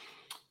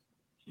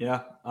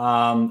 Yeah.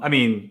 I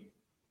mean,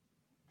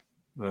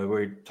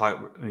 Rudy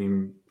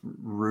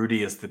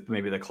is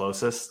maybe the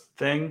closest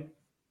thing.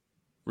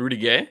 Rudy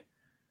Gay?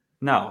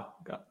 No.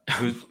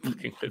 Who's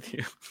fucking with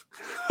you?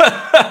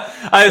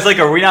 I was like,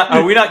 are we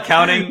not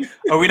counting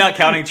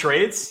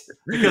trades?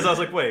 Because I was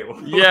like, wait.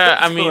 Yeah,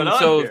 I mean,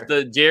 so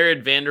the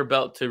Jared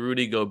Vanderbilt to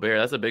Rudy Gobert,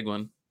 that's a big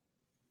one.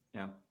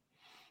 Yeah.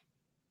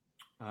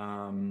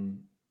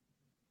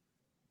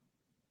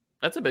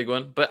 That's a big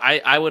one. But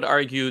I would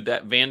argue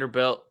that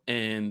Vanderbilt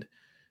and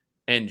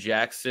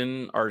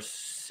Jackson are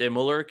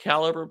similar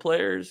caliber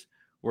players,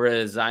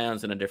 whereas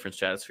Zion's in a different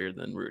stratosphere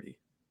than Rudy.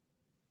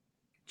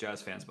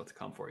 Jazz fans about to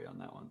come for you on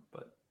that one,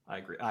 but I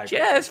agree.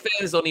 Jazz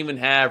fans don't even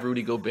have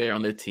Rudy Gobert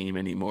on their team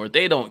anymore.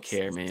 They don't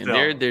care, man.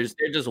 They're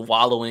just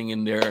wallowing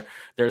in their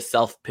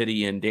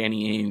self-pity and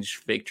Danny Ainge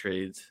fake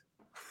trades.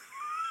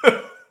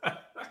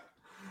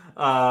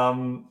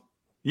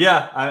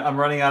 Yeah, I'm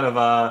running out of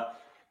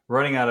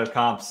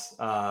comps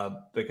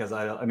because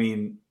I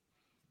mean,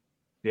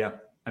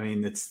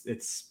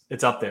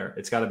 it's up there.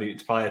 It's got to be.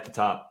 It's probably at the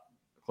top,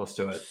 close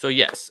to it. So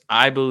yes,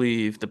 I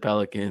believe the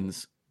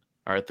Pelicans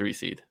are a 3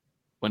 seed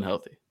when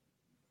healthy.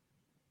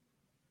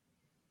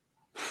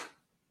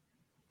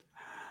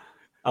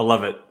 I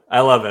love it.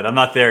 I'm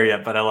not there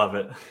yet, but I love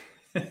it.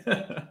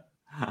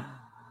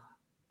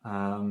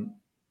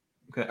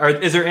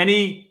 Okay. Is there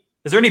any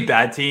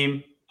bad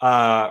team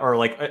or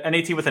like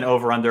any team with an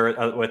over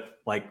under with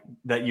like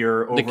that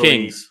you're The overly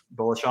Kings.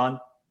 bullish on?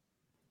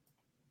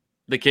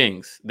 The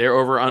Kings. Their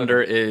over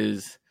under Okay.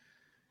 is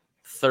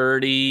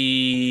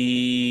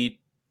 32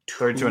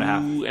 32 and a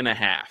half. and a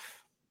half.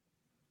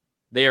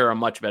 They are a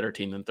much better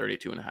team than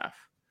 32 and a half.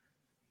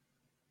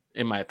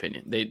 In my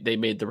opinion. They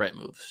made the right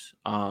moves.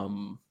 I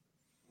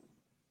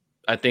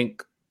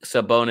think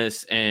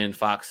Sabonis and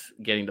Fox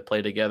getting to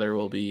play together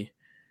will be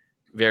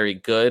very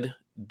good.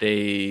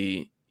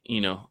 They,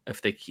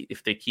 if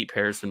they keep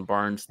Harrison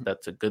Barnes,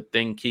 that's a good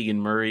thing. Keegan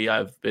Murray,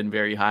 I've been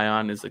very high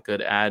on, is a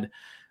good add.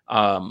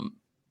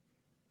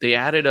 They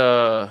added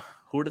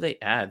who do they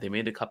add? They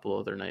made a couple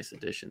other nice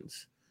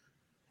additions.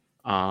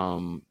 I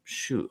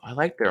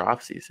like their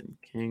offseason.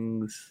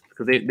 Kings,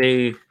 because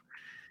they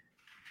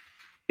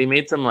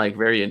made some like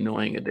very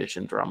annoying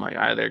additions where I'm like,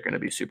 they're going to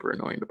be super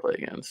annoying to play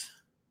against.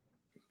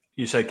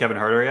 You said Kevin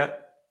Huerter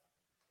yet?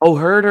 Oh,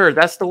 Herter,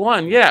 that's the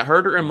one. Yeah,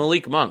 Herter and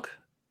Malik Monk.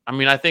 I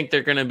mean, I think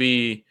they're going to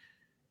be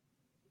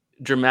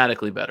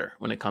dramatically better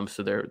when it comes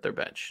to their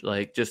bench.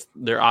 Like, just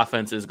their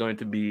offense is going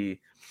to be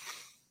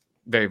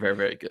very, very,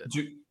 very good.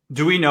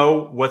 Do we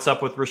know what's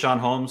up with Richaun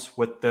Holmes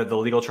with the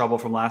legal trouble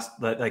from last?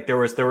 Like, there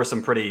was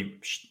some pretty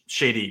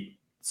shady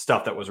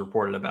stuff that was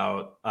reported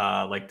about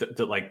like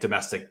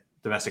domestic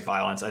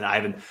violence, and I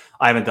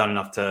haven't done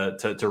enough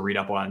to read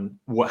up on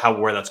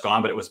where that's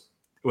gone, but it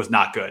was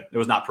not good. It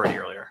was not pretty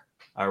earlier.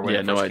 When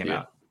it first came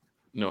out.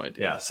 No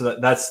idea. Yeah, so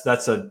that's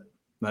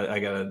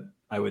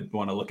I would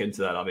want to look into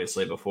that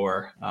obviously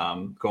before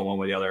going one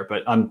way or the other.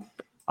 But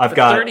I've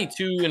got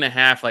 32 and a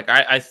half. Like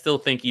I still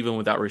think even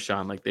without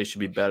Richaun, like they should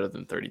be better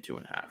than 32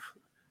 and a half.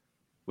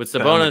 With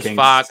Sabonis,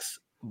 Fox,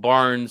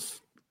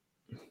 Barnes,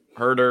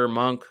 Herter,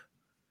 Monk,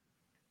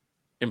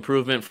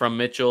 improvement from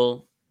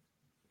Mitchell,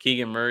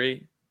 Keegan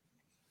Murray.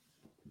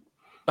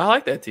 I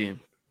like that team.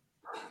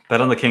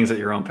 Bet on the Kings at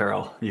your own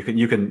peril. You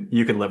can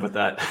live with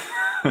that.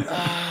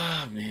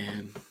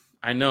 Man,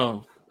 I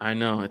know.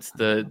 It's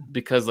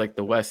because like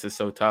the West is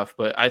so tough,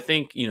 but I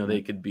think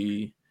they could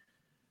be.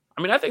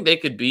 I mean, I think they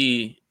could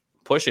be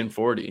pushing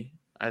 40.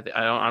 I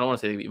don't want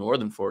to say they'd be more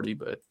than 40,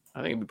 but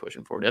I think it'd be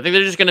pushing 40. I think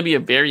they're just going to be a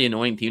very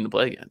annoying team to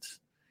play against,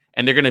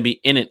 and they're going to be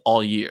in it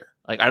all year.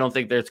 Like I don't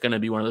think there's going to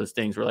be one of those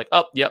things where like,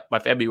 oh, yep, by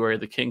February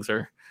the Kings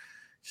are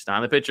just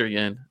on the picture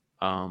again.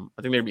 I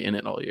think they'd be in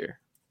it all year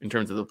in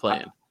terms of the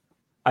play-in.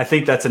 I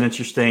think that's an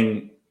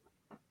interesting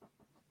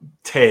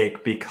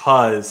take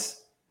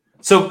because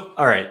all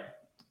right,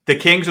 the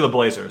Kings or the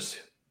Blazers?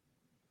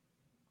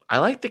 I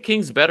like the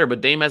Kings better, but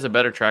Dame has a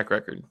better track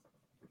record.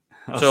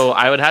 So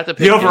I would have to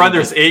pick the over-under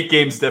is 8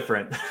 games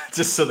different.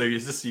 just so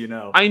you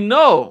know. I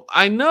know.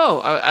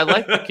 I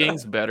like the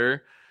Kings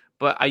better,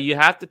 but you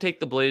have to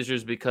take the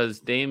Blazers because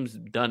Dame's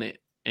done it,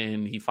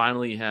 and he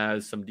finally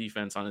has some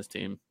defense on his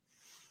team.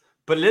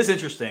 But it is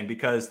interesting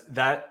because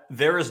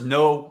there is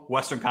no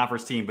Western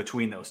Conference team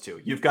between those two.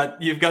 You've got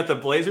the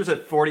Blazers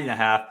at 40 and a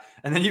half,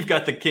 and then you've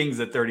got the Kings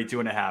at 32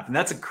 and a half. And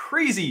that's a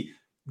crazy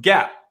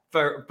gap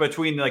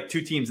between like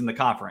two teams in the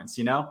conference,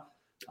 Yeah.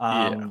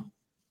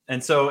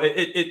 And so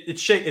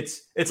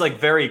it's like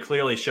very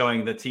clearly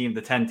showing the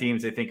 10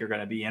 teams they think are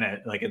going to be in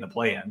it, like in the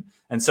play-in.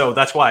 And so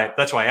that's why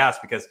I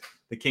asked, because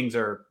the Kings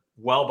are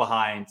well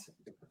behind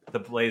the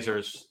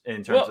Blazers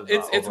in terms of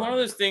it's one of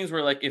those things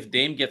where like if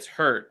Dame gets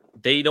hurt,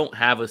 they don't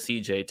have a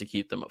CJ to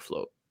keep them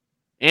afloat.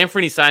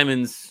 Anthony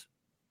Simons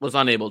was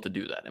unable to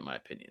do that, in my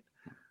opinion.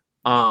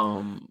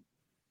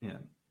 Yeah.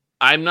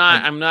 I'm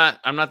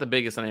not the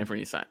biggest on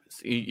Anthony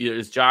Simons.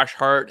 Is Josh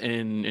Hart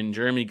and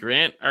Jeremy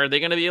Grant, are they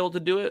going to be able to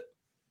do it?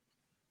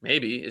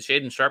 Maybe. Is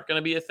Shaden Sharp going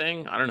to be a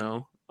thing? I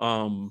don't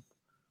know.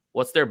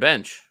 What's their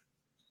bench?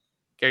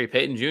 Gary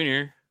Payton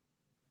Jr.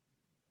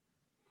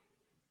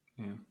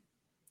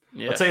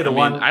 Yeah. I'll tell you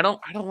I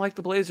don't like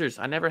the Blazers.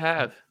 I never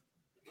have.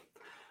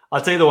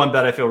 I'll tell you the one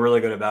bet I feel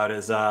really good about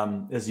is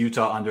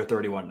Utah under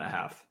 31 and a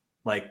half.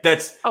 Like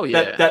that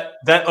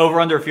over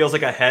under feels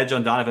like a hedge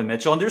on Donovan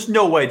Mitchell, and there's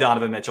no way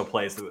Donovan Mitchell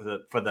plays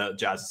for the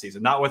Jazz this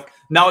season. Not with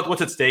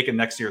what's at stake in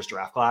next year's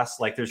draft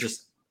class. Like there's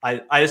just I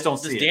just don't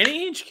see it. Does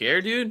Danny Ainge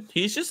care, dude?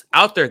 He's just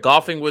out there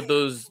golfing with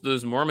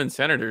those Mormon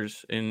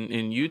senators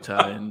in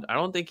Utah, and I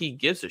don't think he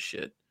gives a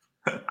shit.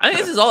 I think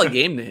this is all a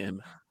game to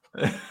him.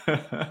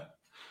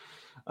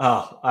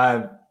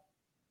 I'm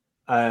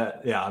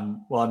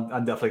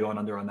definitely going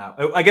under on that.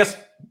 I guess,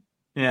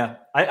 yeah.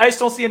 I just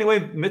don't see any way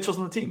Mitchell's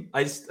on the team.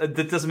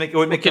 That doesn't make it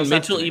would make. Can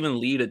Mitchell even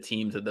lead a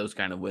team to those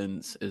kind of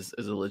wins? Is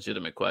a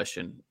legitimate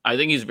question. I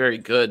think he's very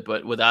good,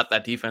 but without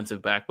that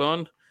defensive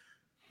backbone,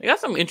 they got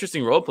some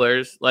interesting role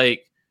players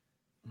like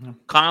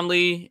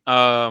Conley,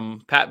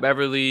 Pat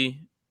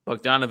Beverly,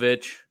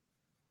 Bogdanovich.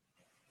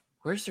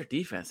 Where's their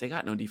defense? They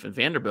got no defense.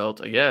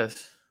 Vanderbilt, I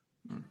guess.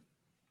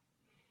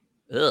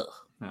 Ugh.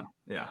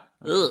 Yeah.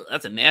 Ugh,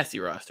 that's a nasty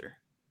roster.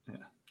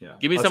 Yeah.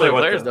 Give me some of the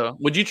players, though.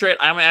 Would you trade?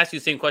 I'm going to ask you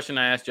the same question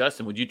I asked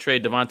Justin. Would you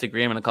trade Devontae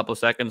Graham in a couple of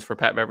seconds for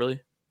Pat Beverly?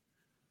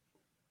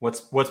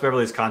 What's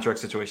Beverly's contract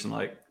situation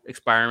like?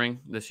 Expiring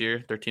this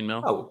year, $13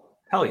 million. Oh,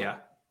 hell yeah.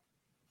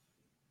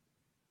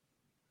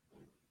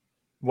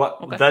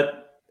 What okay.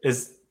 That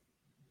is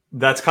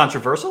That's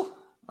controversial.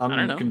 I don't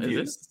I'm know.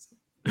 confused.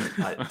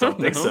 I I don't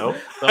think know. so.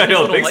 Some I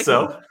people don't think like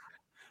so. him.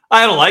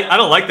 I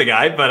don't like the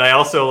guy, but I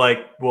also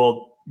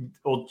well,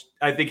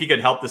 I think he could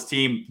help this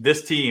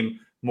team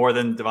more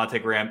than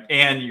Devontae Graham,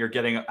 and you're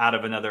getting out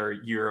of another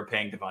year of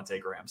paying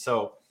Devontae Graham.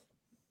 So,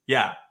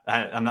 yeah,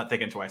 I'm not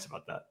thinking twice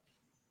about that.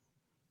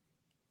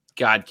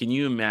 God, can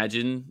you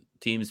imagine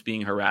teams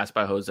being harassed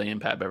by Jose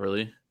and Pat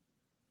Beverly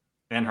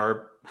And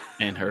Herb.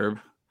 and Herb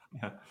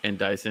Yeah. and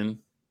Dyson?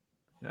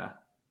 Yeah.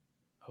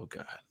 Oh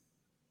God,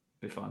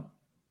 Be fun.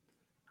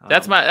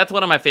 that's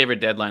one of my favorite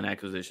deadline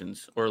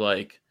acquisitions, or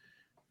like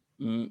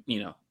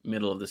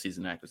middle of the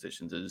season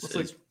acquisitions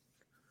is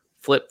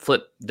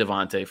flip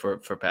Devontae for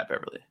Pat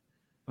Beverly.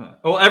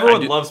 Well,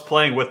 everyone loves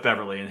playing with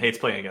Beverly and hates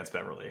playing against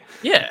Beverly.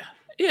 Yeah,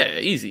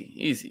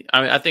 easy.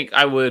 I mean, I think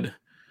I would.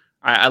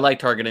 I like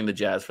targeting the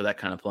Jazz for that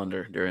kind of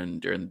plunder during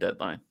the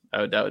deadline.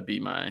 That would be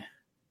my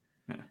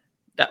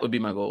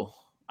goal.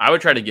 I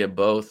would try to get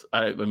both.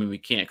 I mean, we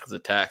can't because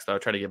of tax. But I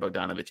would try to get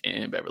Bogdanovich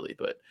and Beverly,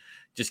 but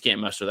just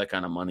can't muster that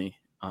kind of money.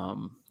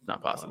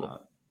 Not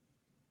possible.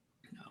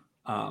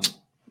 Yeah.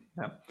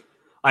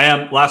 I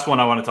am. Last one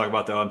I want to talk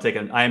about though.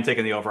 I am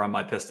taking the over on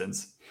my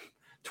Pistons,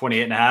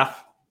 28.5.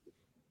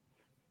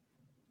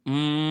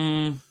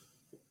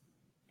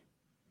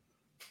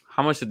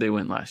 How much did they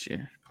win last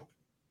year?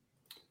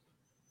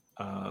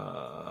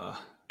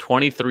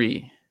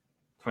 23.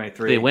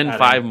 They win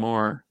 5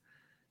 more.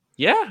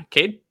 Yeah,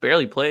 Cade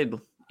barely played.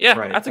 Yeah,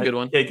 right. That's a good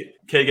one. Cade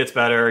gets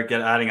better.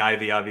 Adding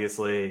Ivy,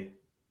 obviously.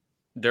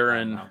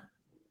 During.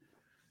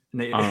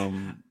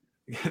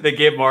 They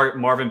gave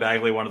Marvin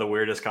Bagley one of the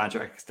weirdest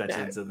contract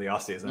extensions of the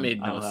offseason.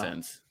 Made no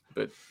sense,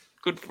 but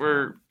good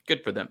for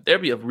them. They'll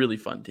be a really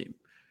fun team.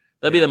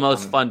 They'll be the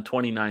most fun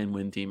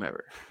 29-win team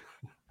ever.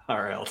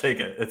 All right, I'll take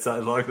it. It's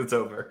as long as it's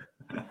over.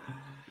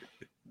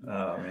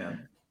 Oh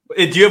man.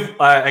 Do you have?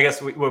 I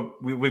guess we've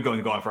been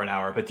going for an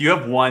hour, but do you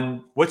have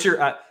one? What's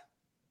your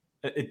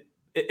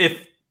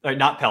if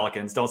not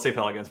Pelicans? Don't say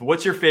Pelicans. But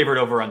what's your favorite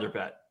over/under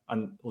bet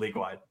on league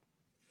wide?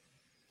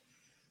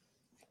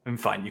 I'm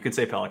fine. You can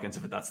say Pelicans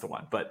if that's the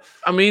one. But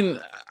I mean,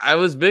 I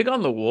was big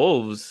on the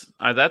Wolves.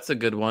 That's a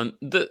good one.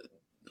 Let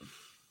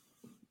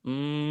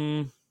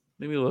me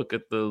look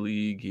at the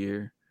league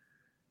here.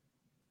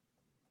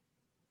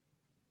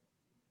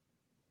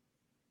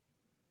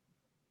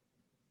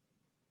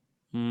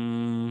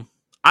 I'm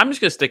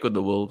just gonna stick with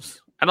the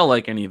Wolves. I don't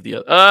like any of the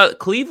other.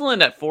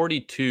 Cleveland at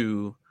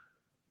 42.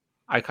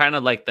 I kind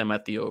of like them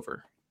at the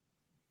over.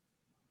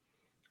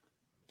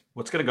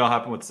 What's gonna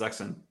happen with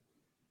Sexton?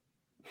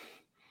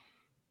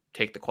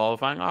 Take the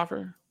qualifying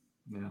offer?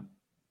 Yeah.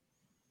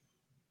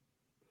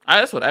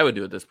 That's what I would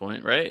do at this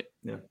point, right?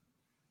 Yeah.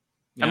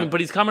 I mean, but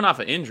he's coming off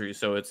an injury,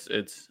 so it's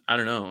I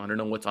don't know. I don't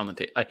know what's on the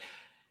table. Like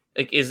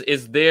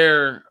is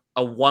there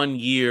a 1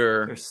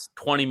 year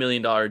 $20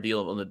 million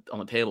deal on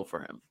the table for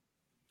him?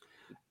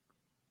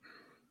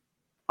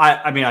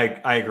 I mean,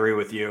 I agree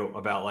with you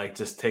about like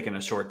just taking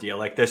a short deal.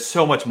 Like there's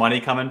so much money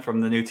coming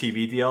from the new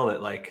TV deal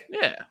that like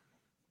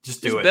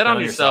just do it. Bet on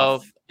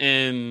yourself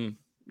and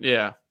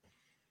Yeah.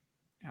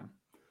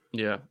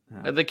 The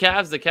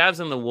Cavs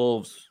and the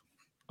Wolves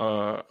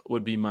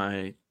would be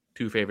my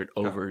 2 favorite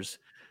overs.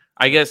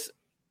 I guess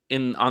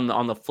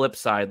on the flip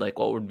side, like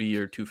what would be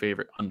your 2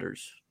 favorite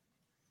unders?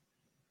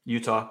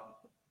 Utah's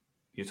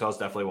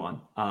definitely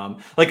one.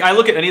 Like I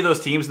look at any of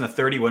those teams in the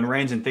 30 win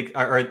range and think,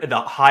 or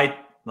the high,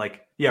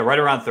 like right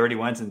around 30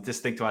 wins, and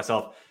just think to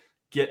myself,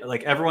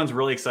 everyone's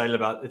really excited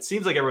about. It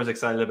seems like everyone's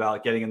excited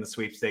about getting in the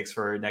sweepstakes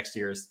for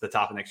the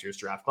top of next year's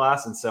draft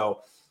class, and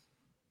so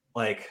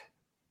like.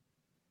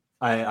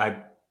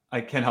 I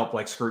can't help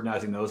like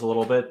scrutinizing those a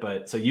little bit,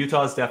 but so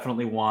Utah's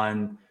definitely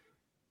one,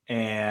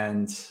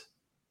 and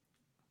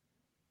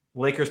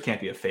Lakers can't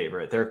be a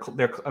favorite. They're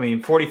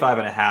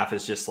 45.5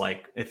 is just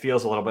like, it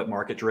feels a little bit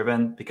market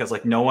driven because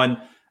like no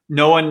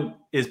one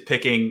is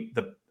picking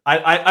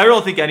I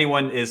don't think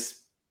anyone is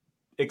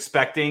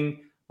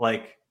expecting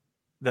like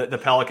the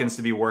Pelicans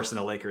to be worse than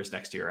the Lakers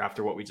next year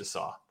after what we just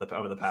saw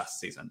over the past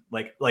season.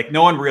 Like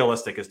no one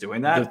realistic is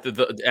doing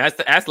that.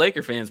 Ask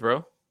Laker fans,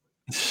 bro.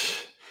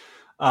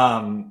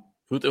 Who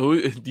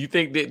do you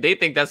think they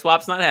think that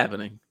swap's not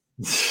happening?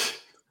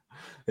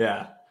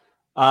 Yeah.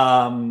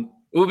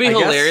 It would be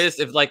hilarious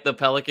if like the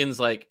Pelicans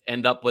like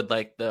end up with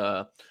like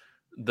the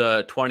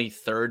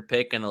 23rd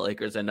pick and the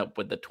Lakers end up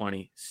with the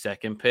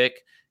 22nd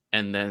pick,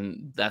 and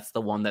then that's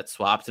the one that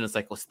swaps, and it's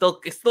like, well,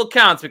 it still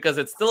counts because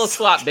it's still a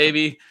swap,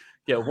 baby.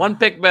 Yeah, 1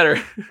 pick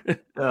better.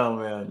 Oh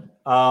man.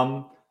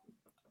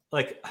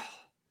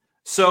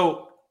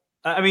 So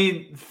I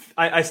mean,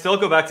 I still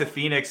go back to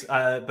Phoenix,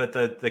 but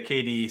the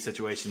KD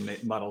situation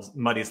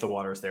muddies the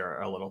waters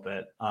there a little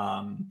bit.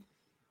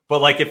 But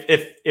like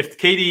if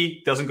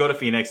KD doesn't go to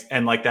Phoenix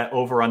and like that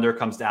over under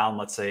comes down,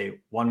 let's say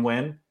 1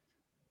 win,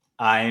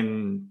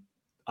 I'm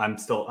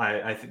still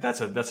I think that's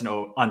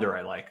an under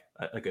I like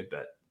a good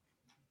bit.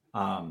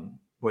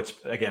 Which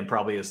again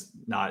probably is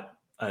not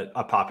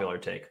a popular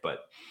take,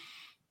 but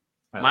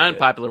my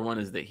unpopular one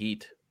is the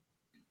Heat.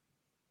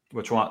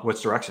 Which one?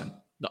 Which direction?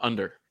 The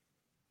under.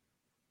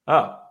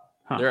 Oh,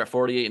 They're at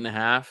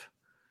 48.5.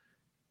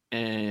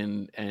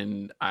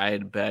 And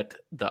I'd bet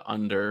the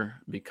under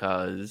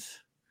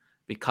because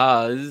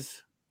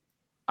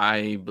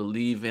I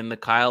believe in the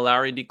Kyle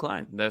Lowry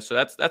decline. So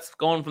that's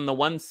going from the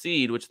 1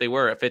 seed, which they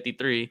were at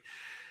 53.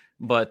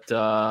 But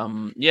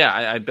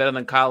I bet on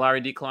the Kyle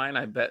Lowry decline.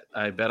 I bet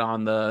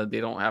on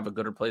they don't have a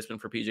good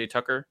replacement for PJ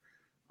Tucker.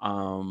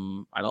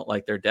 I don't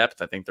like their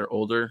depth. I think they're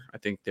older. I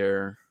think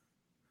their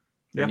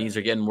knees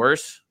are getting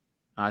worse.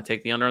 I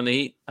take the under on the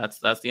Heat.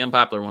 That's the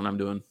unpopular one I'm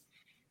doing.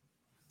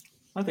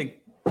 I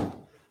think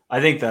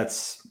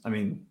that's. I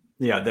mean,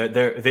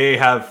 they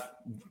have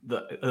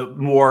the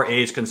more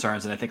age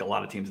concerns than I think a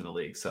lot of teams in the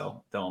league.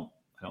 So I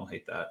don't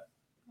hate that.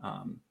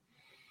 I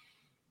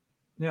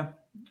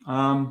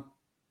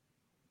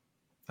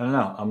don't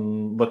know.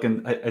 I'm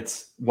looking.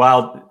 It's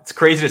wild. It's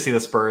crazy to see the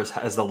Spurs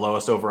as the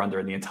lowest over under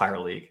in the entire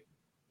league.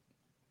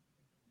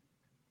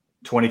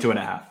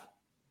 22.5.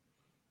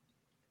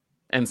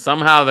 And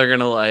somehow they're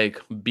gonna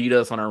beat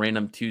us on a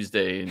random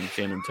Tuesday in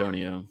San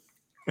Antonio.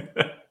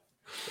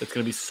 It's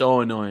gonna be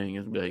so annoying.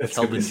 It's gonna be like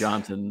Keldon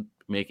Johnson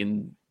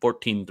making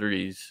 14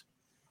 threes.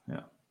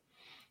 Yeah.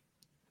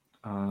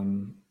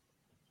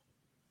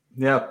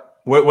 Yeah.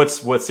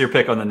 What's your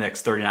pick on the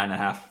Knicks?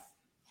 39.5.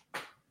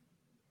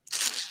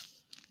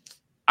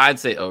 I'd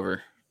say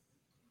over.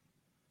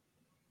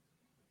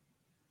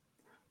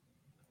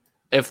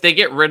 If they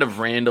get rid of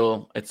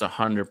Randall, it's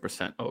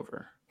 100%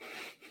 over.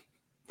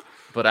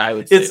 But I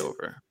would say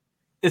over.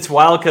 It's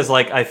wild because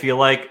I feel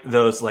like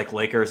those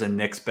Lakers and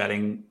Knicks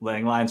betting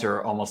lines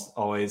are almost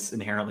always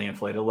inherently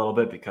inflated a little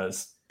bit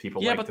because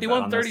people but they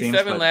won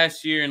 37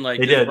 last year and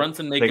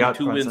Brunson making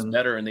 2 wins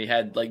better and they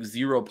had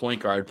 0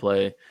 point guard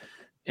play.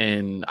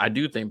 And I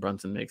do think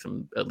Brunson makes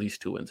them at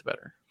least 2 wins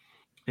better.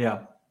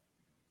 Yeah.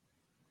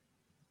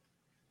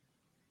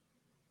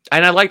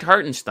 And I liked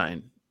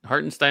Hartenstein.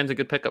 Hartenstein's a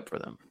good pickup for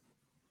them.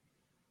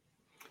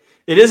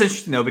 It is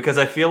interesting though because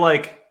I feel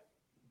like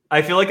I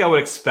would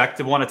expect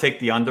to want to take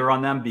the under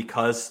on them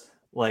because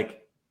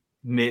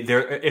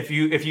if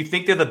you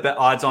think they're the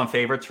odds-on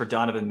favorites for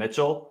Donovan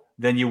Mitchell,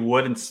 then you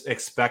wouldn't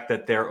expect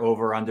that their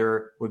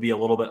over/under would be a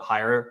little bit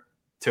higher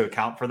to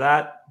account for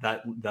that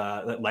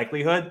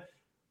likelihood.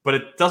 But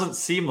it doesn't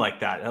seem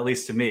like that, at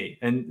least to me,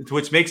 and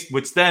which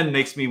then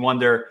makes me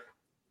wonder: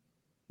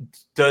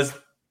 does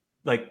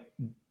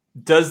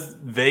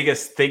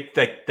Vegas think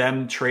that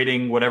them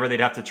trading whatever they'd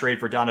have to trade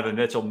for Donovan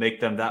Mitchell make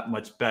them that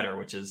much better?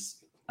 Which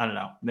is, I don't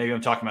know. Maybe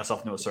I'm talking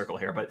myself into a circle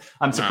here, but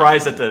I'm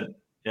surprised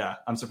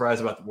I'm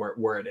surprised about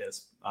where it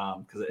is.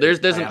 Because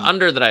there's an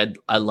under that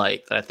I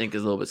like that I think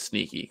is a little bit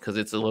sneaky because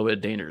it's a little bit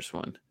dangerous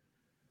one.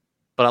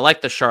 But I like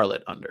the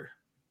Charlotte under.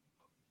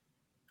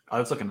 I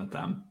was looking at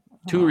them.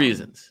 2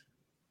 reasons.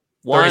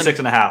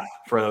 36.5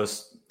 for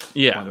those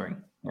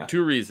wondering. Yeah.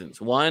 2 reasons.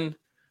 1,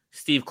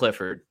 Steve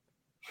Clifford.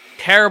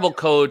 Terrible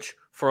coach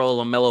for a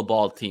LaMelo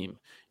Ball team.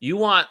 You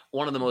want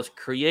one of the most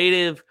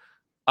creative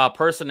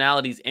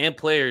personalities and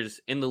players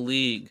in the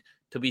league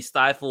to be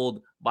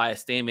stifled by a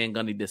Stan Van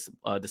Gundy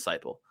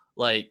disciple.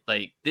 Like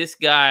this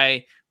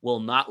guy will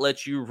not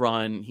let you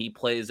run. He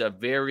plays a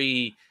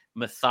very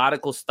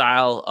methodical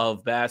style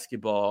of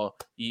basketball.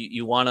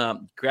 You want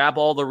to grab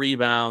all the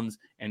rebounds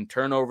and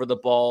turn over the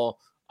ball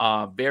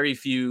very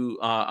few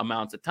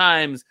amounts of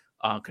times,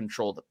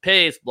 control the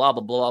pace, blah,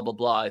 blah, blah, blah,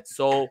 blah. It's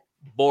so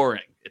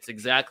boring. It's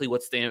exactly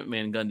what Stan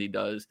Van Gundy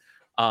does.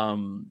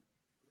 Aren't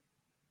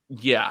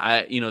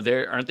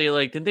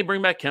they didn't they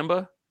bring back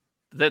Kemba?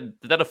 Did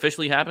that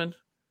officially happen?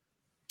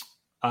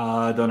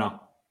 I don't know.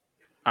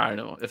 I don't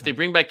know. If they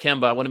bring back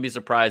Kemba, I wouldn't be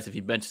surprised if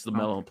he benches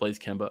LaMelo and plays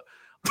Kemba.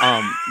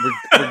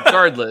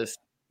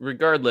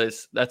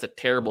 Regardless, that's a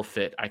terrible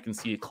fit. I can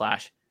see a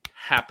clash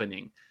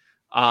happening.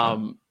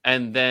 And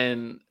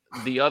then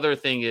the other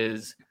thing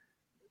is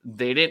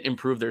they didn't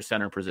improve their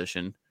center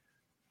position.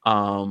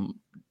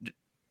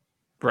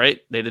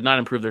 Right? They did not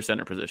improve their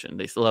center position.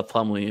 They still have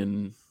Plumlee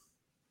and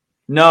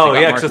no,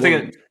 yeah. Because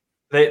they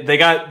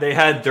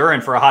had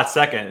Duran for a hot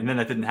second, and then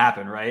that didn't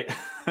happen, right?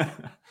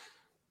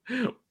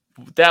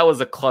 That was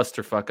a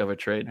clusterfuck of a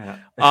trade.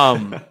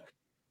 Yeah.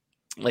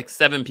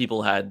 7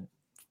 people had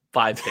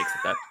 5 picks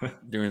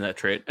during that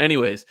trade.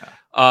 Anyways,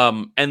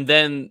 and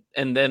then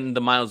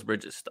the Miles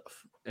Bridges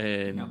stuff,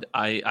 and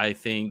I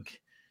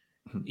think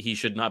he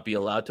should not be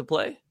allowed to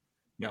play.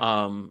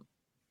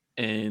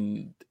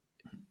 And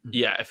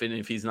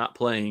if he's not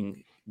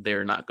playing,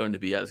 they're not going to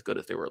be as good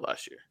as they were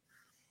last year.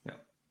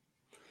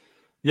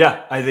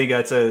 Yeah, I think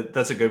that's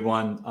a good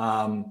one.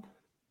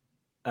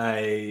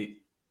 I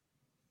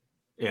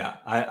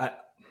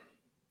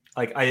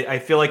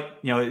feel like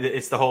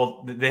it's the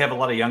whole. They have a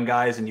lot of young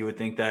guys, and you would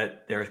think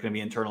that there's going to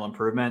be internal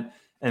improvement.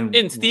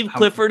 And Steve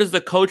Clifford is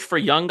the coach for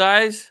young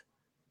guys.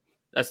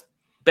 That's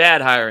bad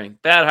hiring.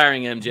 Bad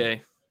hiring,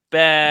 MJ.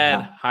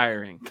 Bad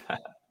hiring.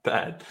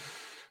 Bad.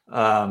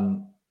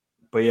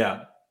 But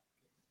yeah,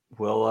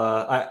 well,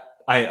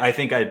 I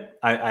think I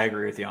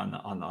agree with you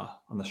on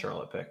the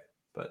Charlotte pick.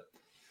 But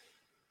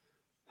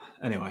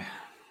anyway,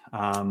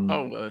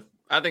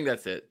 I think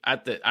that's it. I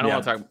don't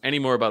want to talk any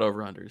more about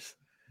over-unders.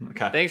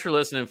 Okay. Thanks for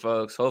listening,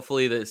 folks.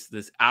 Hopefully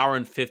this hour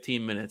and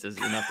 15 minutes is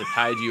enough to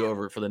tide you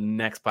over for the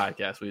next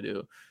podcast we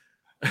do.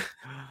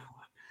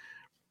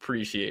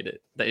 Appreciate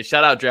it.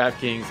 Shout out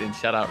DraftKings and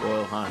shout out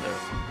Royal Honda.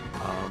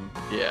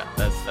 Yeah,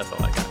 that's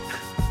all I got.